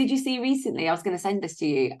 Oh, and did you see recently? I was going to send this to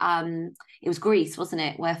you. It was Greece, wasn't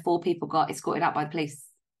it? Where 4 people got escorted out by the police.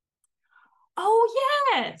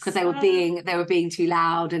 Oh yes, because they were being too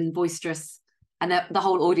loud and boisterous, and the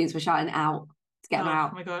whole audience was shouting out to get them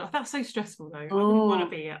out. Oh my god, that's so stressful though. I wouldn't want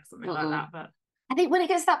to be at something like that. But I think when it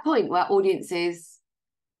gets to that point where audiences,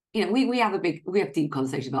 we have deep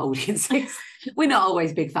conversations about audiences. We're not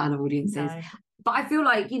always big fan of audiences. No. But I feel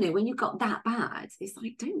like, when you've got that bad, it's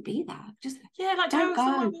like, don't be there. Just don't go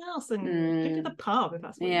someone else and go to the pub if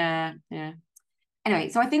that's what Anyway,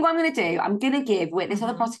 so I think what I'm going to do, I'm going to give witness of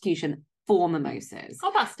the prosecution 4 mimosas.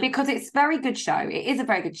 Because it's a very good show. It is a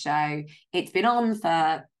very good show. It's been on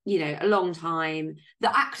for, a long time.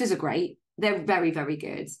 The actors are great. They're very, very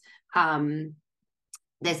good.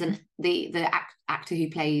 There's the actor who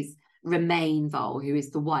plays Romain Vol, who is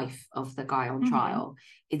the wife of the guy on trial.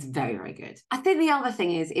 It's very, very good. I think the other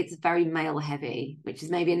thing is it's very male heavy, which is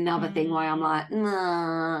maybe another thing why I'm like,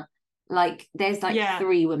 nah. Like there's like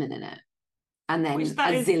 3 women in it, and then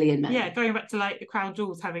zillion men. Yeah, going back to like the Crown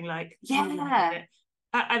Jewels having like and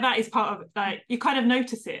that is part of like you kind of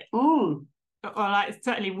notice it. Ooh. Or like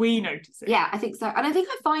certainly we notice it. Yeah, I think so. And I think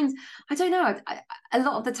I don't know, a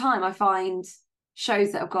lot of the time I find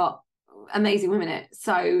shows that have got amazing women in it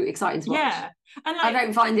so exciting to watch. Yeah, and like, I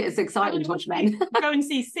don't find it as exciting to watch men. Go and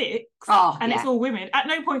see 6 and it's all women. At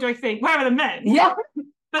no point do I think, where are the men? Yeah.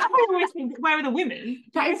 But I always think, where are the women?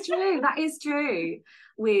 That is true.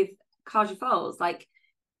 With Carja Falls, like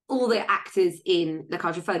all the actors in the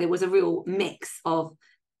Carja Falls, there was a real mix of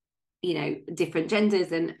different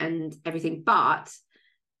genders and everything, but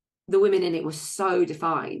the women in it were so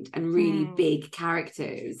defined and really big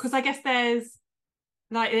characters. Because I guess there's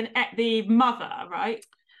like the mother, right?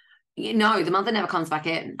 No, the mother never comes back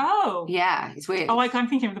in. Oh. Yeah, it's weird. Oh, I'm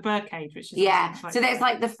thinking of the Birdcage, which is... Yeah, so there's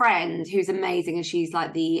like the friend who's amazing, and she's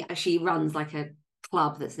like she runs like a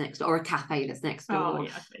club that's next door, or a cafe that's next door. Oh,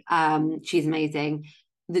 yeah. She's amazing.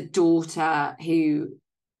 The daughter who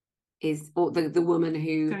is, or the woman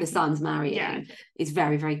who the son's marrying is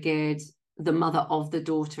very, very good. The mother of the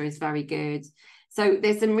daughter is very good. So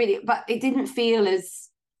there's some really... But it didn't feel as...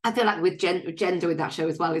 I feel like with gender with that show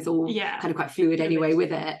as well is all kind of quite fluid anyway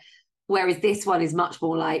with it. Whereas this one is much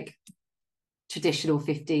more like traditional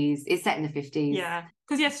 50s. It's set in the 50s. Yeah.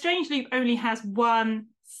 Because, Strange Loop only has one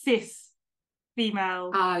cis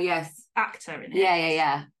female actor in it.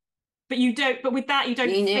 Yeah. But with that, you don't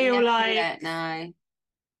feel like... No.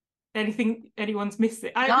 Anyone's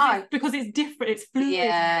missing. No. Because it's different. It's fluid.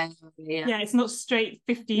 Yeah. It's not straight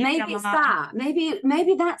 50s. Maybe it's that.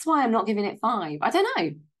 Maybe that's why I'm not giving it 5. I don't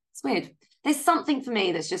know. It's weird. There's something for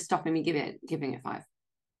me that's just stopping me giving it 5.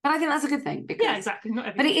 But I think that's a good thing. Because, exactly.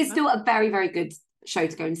 Not but it is still a very, very good show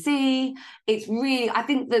to go and see. It's really, I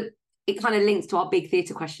think that it kind of links to our big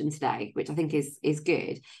theatre question today, which I think is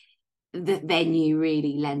good. the venue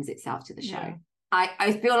really lends itself to the show. Yeah.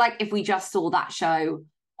 I feel like if we just saw that show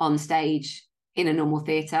on stage in a normal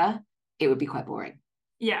theatre, it would be quite boring.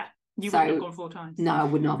 Yeah. You wouldn't have gone 4 times. No, I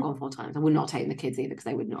would not have gone 4 times. I would not have taken the kids either because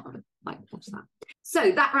they would not have watched that.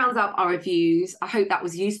 So that rounds up our reviews. I hope that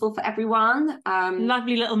was useful for everyone.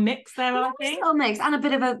 Lovely little mix there, I think. Little mix and a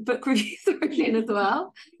bit of a book review thrown in as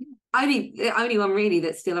well. The only one really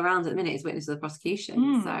that's still around at the minute is Witness of the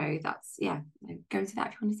Prosecution. So that's, go and see that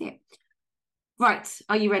if you want to see it. Right,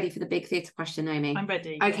 are you ready for the big theatre question, Naomi? I'm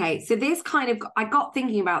ready. Okay, so this I got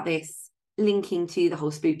thinking about this linking to the whole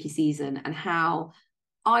spooky season and how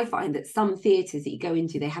I find that some theatres that you go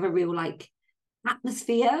into, they have a real like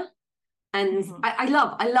atmosphere. And I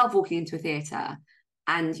love walking into a theatre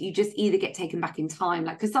and you just either get taken back in time,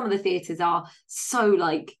 like, because some of the theatres are so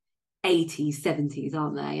like 80s, 70s,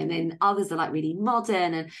 aren't they? And then others are like really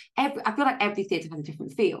modern, and I feel like every theatre has a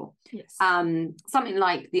different feel. Yes. Something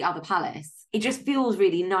like the Other Palace, it just feels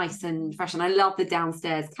really nice and fresh, and I love the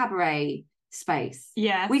downstairs cabaret space.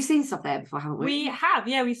 Yeah, we've seen stuff there before, haven't we? We have.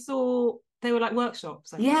 Yeah, we saw they were like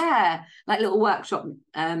workshops. Yeah, like little workshop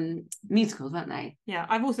musicals, weren't they? Yeah,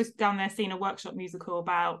 I've also down there seen a workshop musical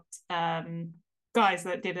about guys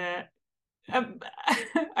that did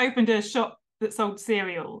opened a shop that sold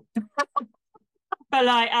cereal, but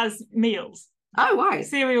like as meals. Oh, right.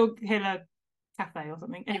 Serial Killer Cafe or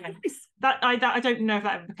something. Anyway, that I don't know if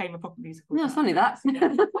that ever became a proper musical. No, it's funny that. So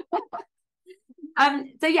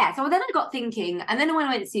then I got thinking, and then when I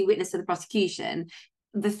went to see Witness of the Prosecution,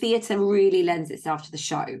 the theatre really lends itself to the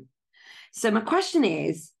show. So my question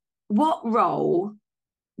is, what role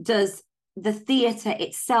does the theatre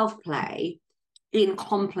itself play in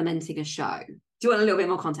complementing a show? Do you want a little bit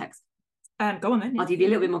more context? Go on then. I'll give you a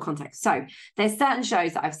little bit more context. So there's certain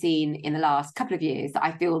shows that I've seen in the last couple of years that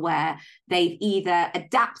I feel where they've either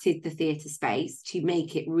adapted the theatre space to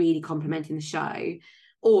make it really complementing the show,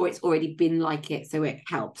 or it's already been like it, so it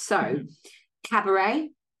helps. So Cabaret.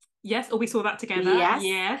 Yes, or we saw that together. Yes.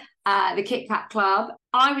 Yeah. The Kit Kat Club.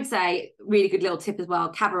 I would say, really good little tip as well,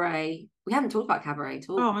 Cabaret. We haven't talked about Cabaret at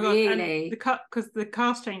all. Oh my god! Really? Because the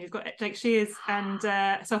cast change has got Jake Shears and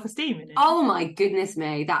Self-Esteem in it. Oh my goodness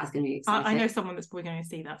me, that's going to be exciting. I know someone that's probably going to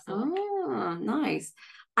see that. So. Oh, nice.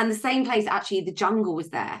 And the same place, actually, The Jungle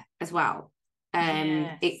was there as well.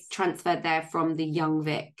 Yes. It transferred there from the Young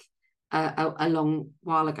Vic a long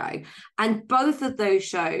while ago. And both of those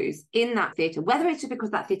shows in that theatre, whether it's just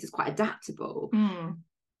because that theatre is quite adaptable,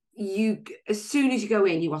 you, as soon as you go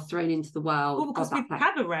in, you are thrown into the world. Well, because with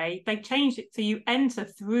Cabaret, they changed it so you enter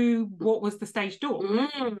through what was the stage door.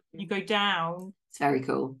 You go down. It's very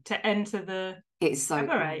cool to enter the. It's so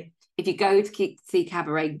Cabaret. Cool. If you go to see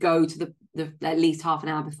Cabaret, go to the at least half an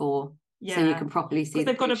hour before, so you can properly see the show.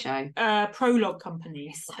 They've got a prologue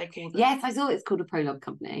company. They call them. Yes, I saw it's called a prologue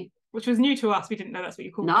company, which was new to us. We didn't know that's what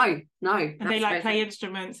you called it. No. And they like play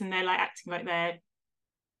instruments and they're like acting like they're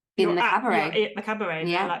in the cabaret. At the cabaret,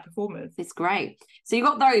 yeah, like performers. It's great. So you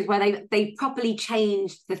got those where they properly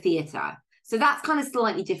changed the theatre. So that's kind of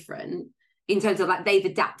slightly different in terms of like they've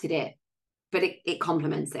adapted it, but it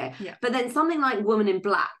complements it. Yeah. But then something like Woman in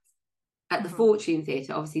Black at the Fortune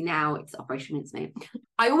Theatre, obviously now it's Operation Mincemeat.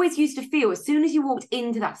 I always used to feel as soon as you walked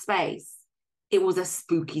into that space, it was a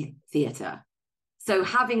spooky theatre. So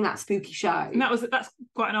having that spooky show, and that's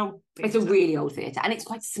quite an old theatre. It's a really old theatre and it's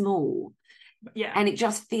quite small. Yeah. And it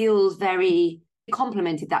just feels very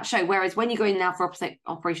complemented that show. Whereas when you go in now for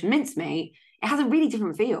Operation Mincemeat, it has a really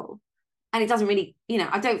different feel. And it doesn't really,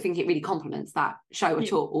 I don't think it really complements that show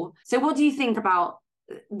at all. So what do you think about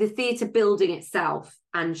the theatre building itself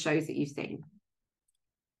and shows that you've seen?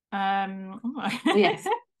 Yes.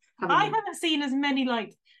 I haven't seen as many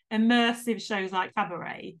like immersive shows like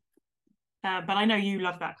Cabaret. But I know you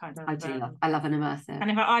love that kind of. I love an immersive.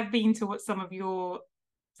 And I've been to some of your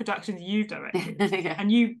productions you've directed,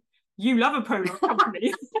 and you love a prologue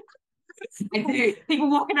company. I do. People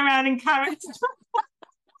walking around in carrots.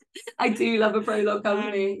 I do love a prologue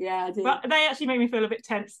company. Yeah, I do. But they actually make me feel a bit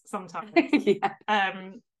tense sometimes. Yeah.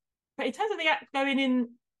 But in terms of the act going in,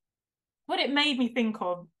 what it made me think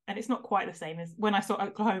of, and it's not quite the same as when I saw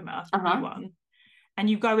Oklahoma, one, and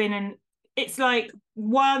you go in and it's like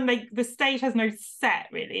the stage has no set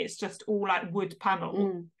really. It's just all like wood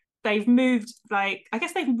panel. They've moved I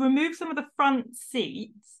guess they've removed some of the front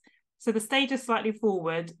seats, so the stage is slightly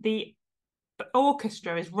forward. The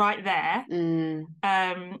orchestra is right there,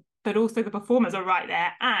 but also the performers are right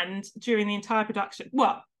there. And during the entire production,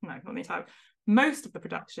 well, no, not the entire, most of the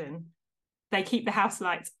production, they keep the house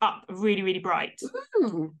lights up really, really bright.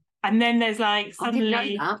 And then there's like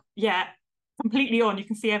suddenly, completely on. You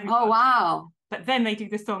can see everything. Oh wow! But then they do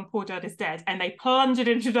the song Poor Dad is Dead and they plunge it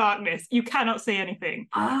into darkness. You cannot see anything.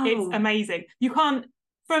 Oh. It's amazing. You can't,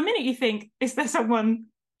 for a minute you think, is there someone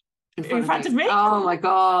in front of me? Oh my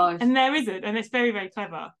gosh. And there isn't. And it's very, very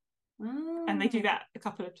clever. Oh. And they do that a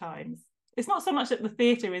couple of times. It's not so much that the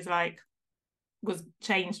theatre is like, was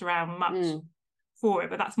changed around much for it,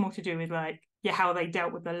 but that's more to do with like, how they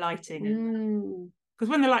dealt with the lighting. Because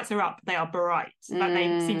when the lights are up, they are bright. Like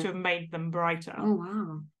they seem to have made them brighter. Oh,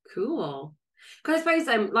 wow. Cool. Because I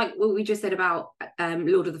suppose, like what we just said about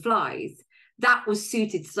Lord of the Flies, that was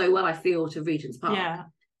suited so well, I feel, to Regent's Park. Yeah.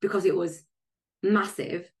 Because it was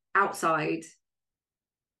massive, outside.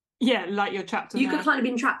 Yeah, like you're trapped in You could kind of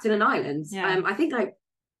been trapped in an island. Yeah. I think I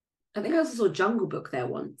also saw Jungle Book there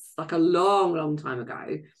once, like a long, long time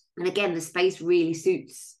ago. And again, the space really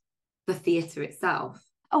suits the theatre itself.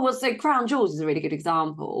 Oh, well, so Crown Jewels is a really good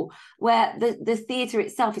example where the theatre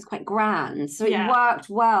itself is quite grand. So it worked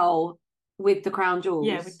well with the Crown Jewels.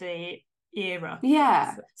 Yeah, with the era.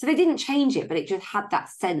 Yeah. So they didn't change it, but it just had that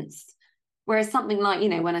sense. Whereas something like,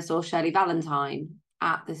 when I saw Shirley Valentine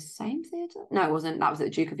at the same theatre? No, it wasn't. That was at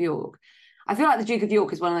the Duke of York. I feel like the Duke of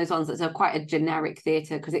York is one of those ones that's quite a generic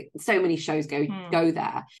theatre because so many shows go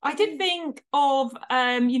there. I did think of,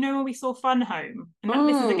 when we saw Fun Home, and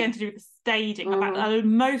this is again to do with the staging, about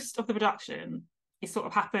most of the production, it sort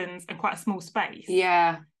of happens in quite a small space.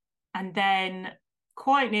 Yeah. And then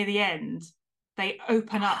quite near the end, they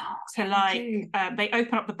open up to they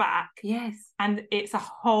open up the back. Yes. And it's a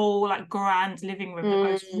whole like grand living room that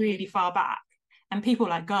goes really far back. And people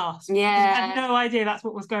like gasp. Yeah. I had no idea that's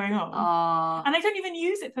what was going on. Oh. And they don't even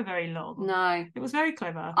use it for very long. No. It was very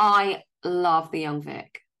clever. I love the Young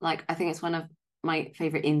Vic. Like, I think it's one of my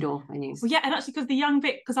favourite indoor venues. Well, yeah, and actually because the Young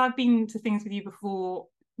Vic, because I've been to things with you before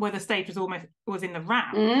where the stage was in the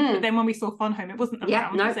round. But then when we saw Fun Home, it wasn't the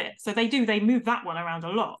round, was it? So they move that one around a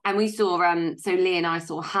lot. And we saw, so Lee and I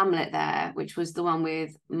saw Hamlet there, which was the one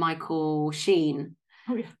with Michael Sheen.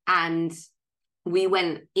 Oh, yeah. And we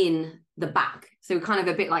went in the back. So kind of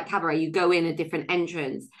a bit like Cabaret, you go in a different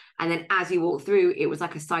entrance. And then as you walk through, it was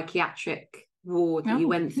like a psychiatric ward that you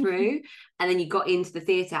went through. And then you got into the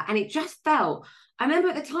theatre. And it just felt, I remember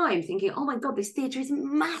at the time thinking, oh my God, this theatre is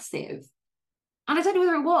massive. And I don't know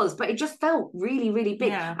whether it was, but it just felt really, really big.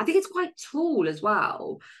 Yeah. I think it's quite tall as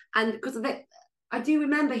well. And because of that, I do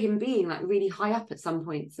remember him being like really high up at some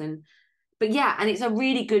points. But yeah, and it's a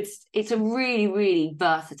really, really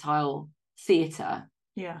versatile theatre.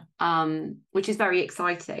 Yeah. Which is very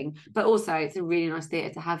exciting. But also it's a really nice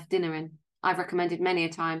theatre to have dinner in. I've recommended many a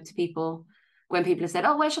time to people when people have said,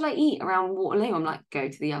 oh, where shall I eat around Waterloo? I'm like, go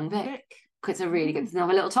to the Young Vic. It's a really good,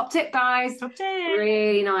 another little top tip, guys. Top tip.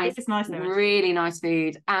 Really nice. It's nice there. Really nice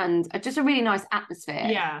food and just a really nice atmosphere.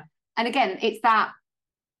 Yeah. And again, it's that,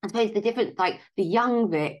 I suppose the difference, like the Young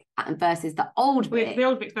Vic versus the Old Vic. The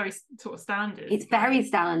Old Vic's very sort of standard. It's very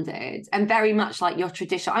standard and very much like your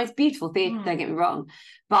traditional. It's beautiful theatre, don't get me wrong,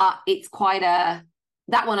 but it's quite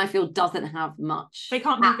that one I feel doesn't have much. They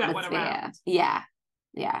can't move that one around. Yeah.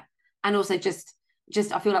 And also just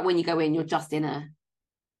I feel like when you go in, you're just in a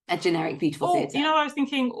generic beautiful theatre. I was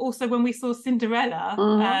thinking also when we saw Cinderella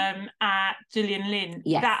at Gillian Lynn,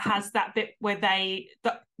 that has that bit where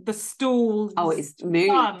the stalls it's moved.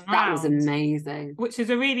 That was amazing, which is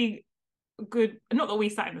a really good, not that we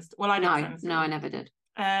sat in the I didn't. No, I never did.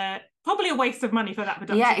 Probably a waste of money for that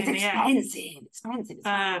production. Yeah, it's expensive.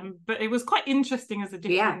 But it was quite interesting as a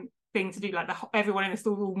different thing to do, like everyone in the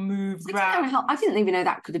stall all moves around. I didn't even know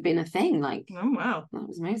that could have been a thing. Like, oh wow, that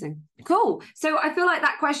was amazing. Cool. So I feel like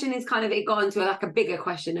that question is kind of, it got into like a bigger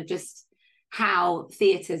question of just how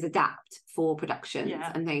theatres adapt for productions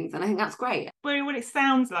and things, and I think that's great. But what it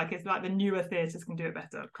sounds like is like the newer theatres can do it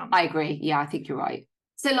better. I agree. Yeah, I think you're right.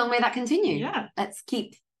 So long may that continue. Yeah, let's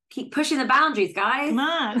keep pushing the boundaries, guys. Come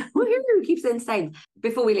on. Woohoo, keeps it insane.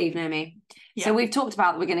 Before we leave, Naomi, so we've talked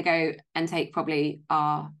about that we're going to go and take probably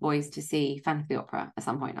our boys to see Phantom of the Opera at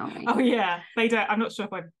some point, aren't we? Oh yeah, they don't. I'm not sure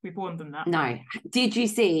if we've warned them that. No. Did you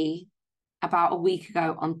see about a week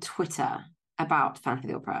ago on Twitter about Phantom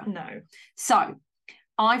of the Opera? No. So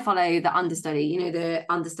I follow the understudy, the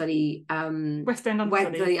understudy, West End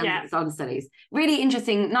understudies. Understudies. Really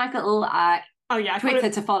interesting, nice little Twitter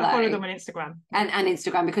to follow. I follow them on Instagram. And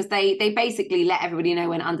Instagram, because they basically let everybody know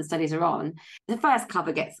when understudies are on. The first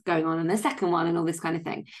cover gets going on and the second one and all this kind of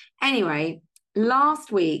thing. Anyway,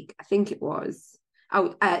 last week, I think it was,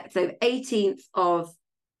 so 18th of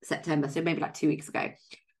September, so maybe like 2 weeks ago,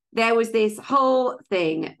 there was this whole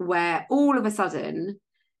thing where all of a sudden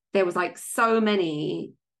there was like so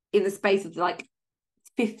many in the space of like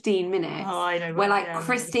 15 minutes. Oh, I know. Where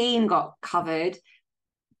Christine got covered,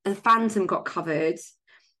 the Phantom got covered,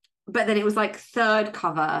 but then it was like third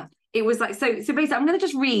cover. It was like, so basically, I'm going to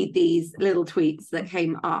just read these little tweets that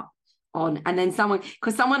came up on, and then someone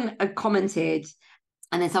commented,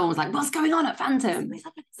 and then someone was like, what's going on at Phantom?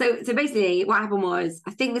 So basically what happened was,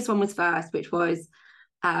 I think this one was first, which was,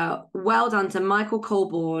 well done to Michael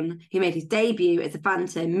Colborne, who made his debut as a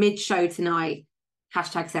Phantom mid-show tonight,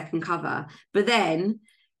 #second cover. But then,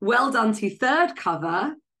 well done to third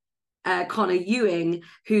cover, Connor Ewing,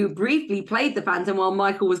 who briefly played the Phantom while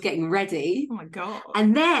Michael was getting ready. Oh my God.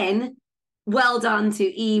 And then, well done to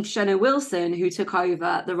Eve Shona Wilson, who took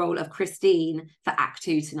over the role of Christine for Act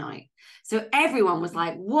 2 tonight. So everyone was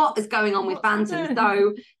like, what is going on with Phantom?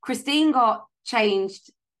 So Christine got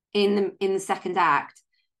changed in the second act.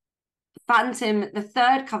 Phantom, the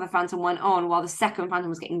third cover Phantom went on while the second Phantom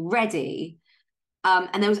was getting ready.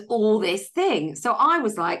 And there was all this thing. So I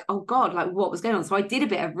was like, oh God, like what was going on? So I did a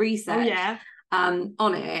bit of research on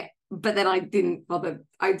it, but then I didn't bother.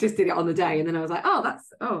 I just did it on the day. And then I was like,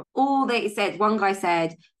 all they said, one guy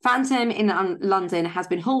said, Phantom in London has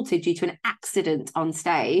been halted due to an accident on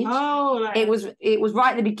stage. It was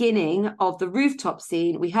right at the beginning of the rooftop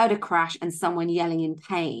scene. We heard a crash and someone yelling in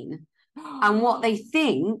pain. And what they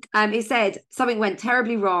think, it said something went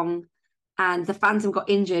terribly wrong and the Phantom got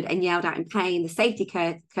injured and yelled out in pain. The safety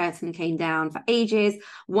curtain came down for ages.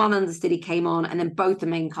 One understudy came on, and then both the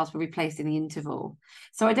main cast were replaced in the interval.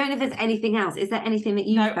 So I don't know if there's anything else. Is there anything that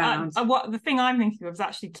you found? What the thing I'm thinking of is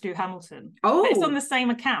actually to do Hamilton. Oh, it's on the same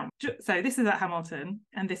account. So this is at Hamilton,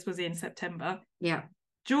 and this was in September. Yeah.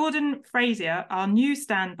 Jordan Frazier, our new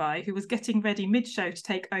standby, who was getting ready mid-show to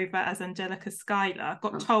take over as Angelica Schuyler,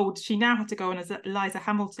 got told she now had to go on as Eliza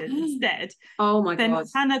Hamilton instead. Oh my God. Then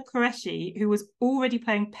Hannah Qureshi, who was already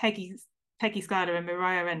playing Peggy Schuyler and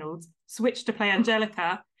Mariah Reynolds, switched to play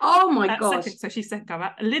Angelica. Oh my gosh. So she's second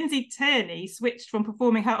cover. Lindsay Turney switched from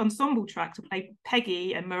performing her ensemble track to play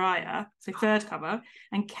Peggy and Mariah, so third cover.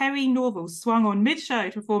 And Kerry Norval swung on mid-show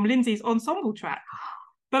to perform Lindsay's ensemble track.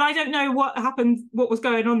 But I don't know what happened, what was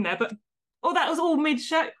going on there. But that was all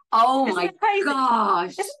mid-show. Oh my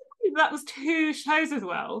gosh! That was 2 shows as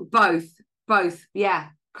well. Both. Yeah,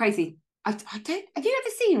 crazy. I don't. Have you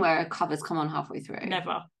ever seen where a cover's come on halfway through?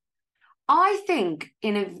 Never. I think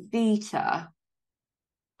in Evita,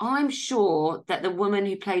 I'm sure that the woman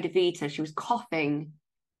who played Evita, she was coughing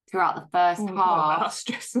throughout the first half. God, that's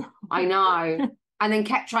stressful. I know. And then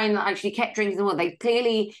kept drinking the water. They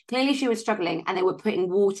clearly she was struggling, and they were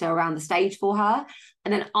putting water around the stage for her.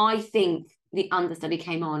 And then I think the understudy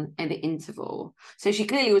came on in the interval. So she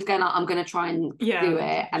clearly was going like, I'm going to try and do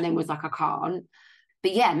it, and then was like, I can't.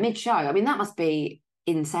 But yeah, mid-show. I mean, that must be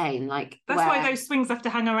insane. Like that's why those swings have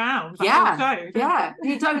to hang around. Yeah.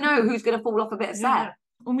 You don't know who's going to fall off a bit of set.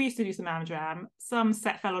 When we used to do some Amdram, some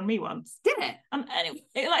set fell on me once. Did it? And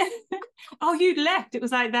it like, you'd left. It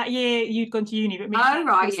was like that year you'd gone to uni, but me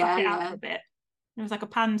right, out a bit. It was like a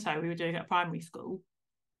panto we were doing at primary school,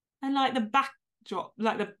 and like the backdrop,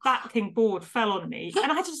 like the backing board fell on me,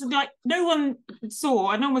 and I had to just like, no one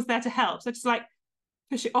saw, and no one was there to help, so I just like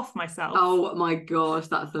push it off myself. Oh my gosh,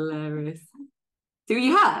 that's hilarious. So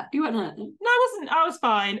you hurt? You weren't hurt? No, I wasn't. I was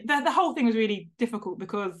fine. The whole thing was really difficult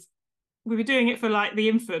because we were doing it for like the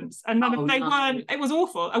infants, and they weren't. It was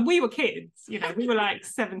awful, and we were kids. You know, we were like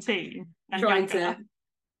 17 and trying younger. to. It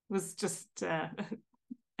was just a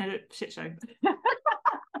shit show.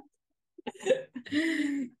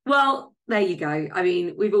 Well, there you go. I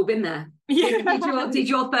mean, we've all been there. Yeah. Did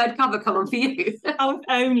your third cover come on for you? Oh,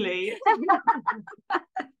 only.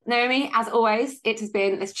 Naomi, as always, it has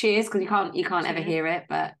been. Let's cheers, because you can't ever hear it,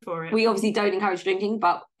 but we obviously don't encourage drinking,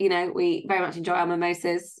 but you know, we very much enjoy our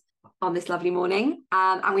mimosas on this lovely morning,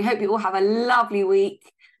 and we hope you all have a lovely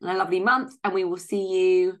week and a lovely month, and we will see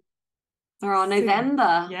you for our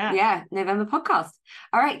November November podcast.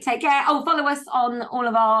 All right, take care. Follow us on all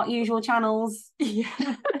of our usual channels.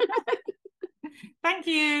 Thank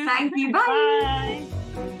you. Bye.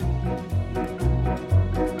 Bye.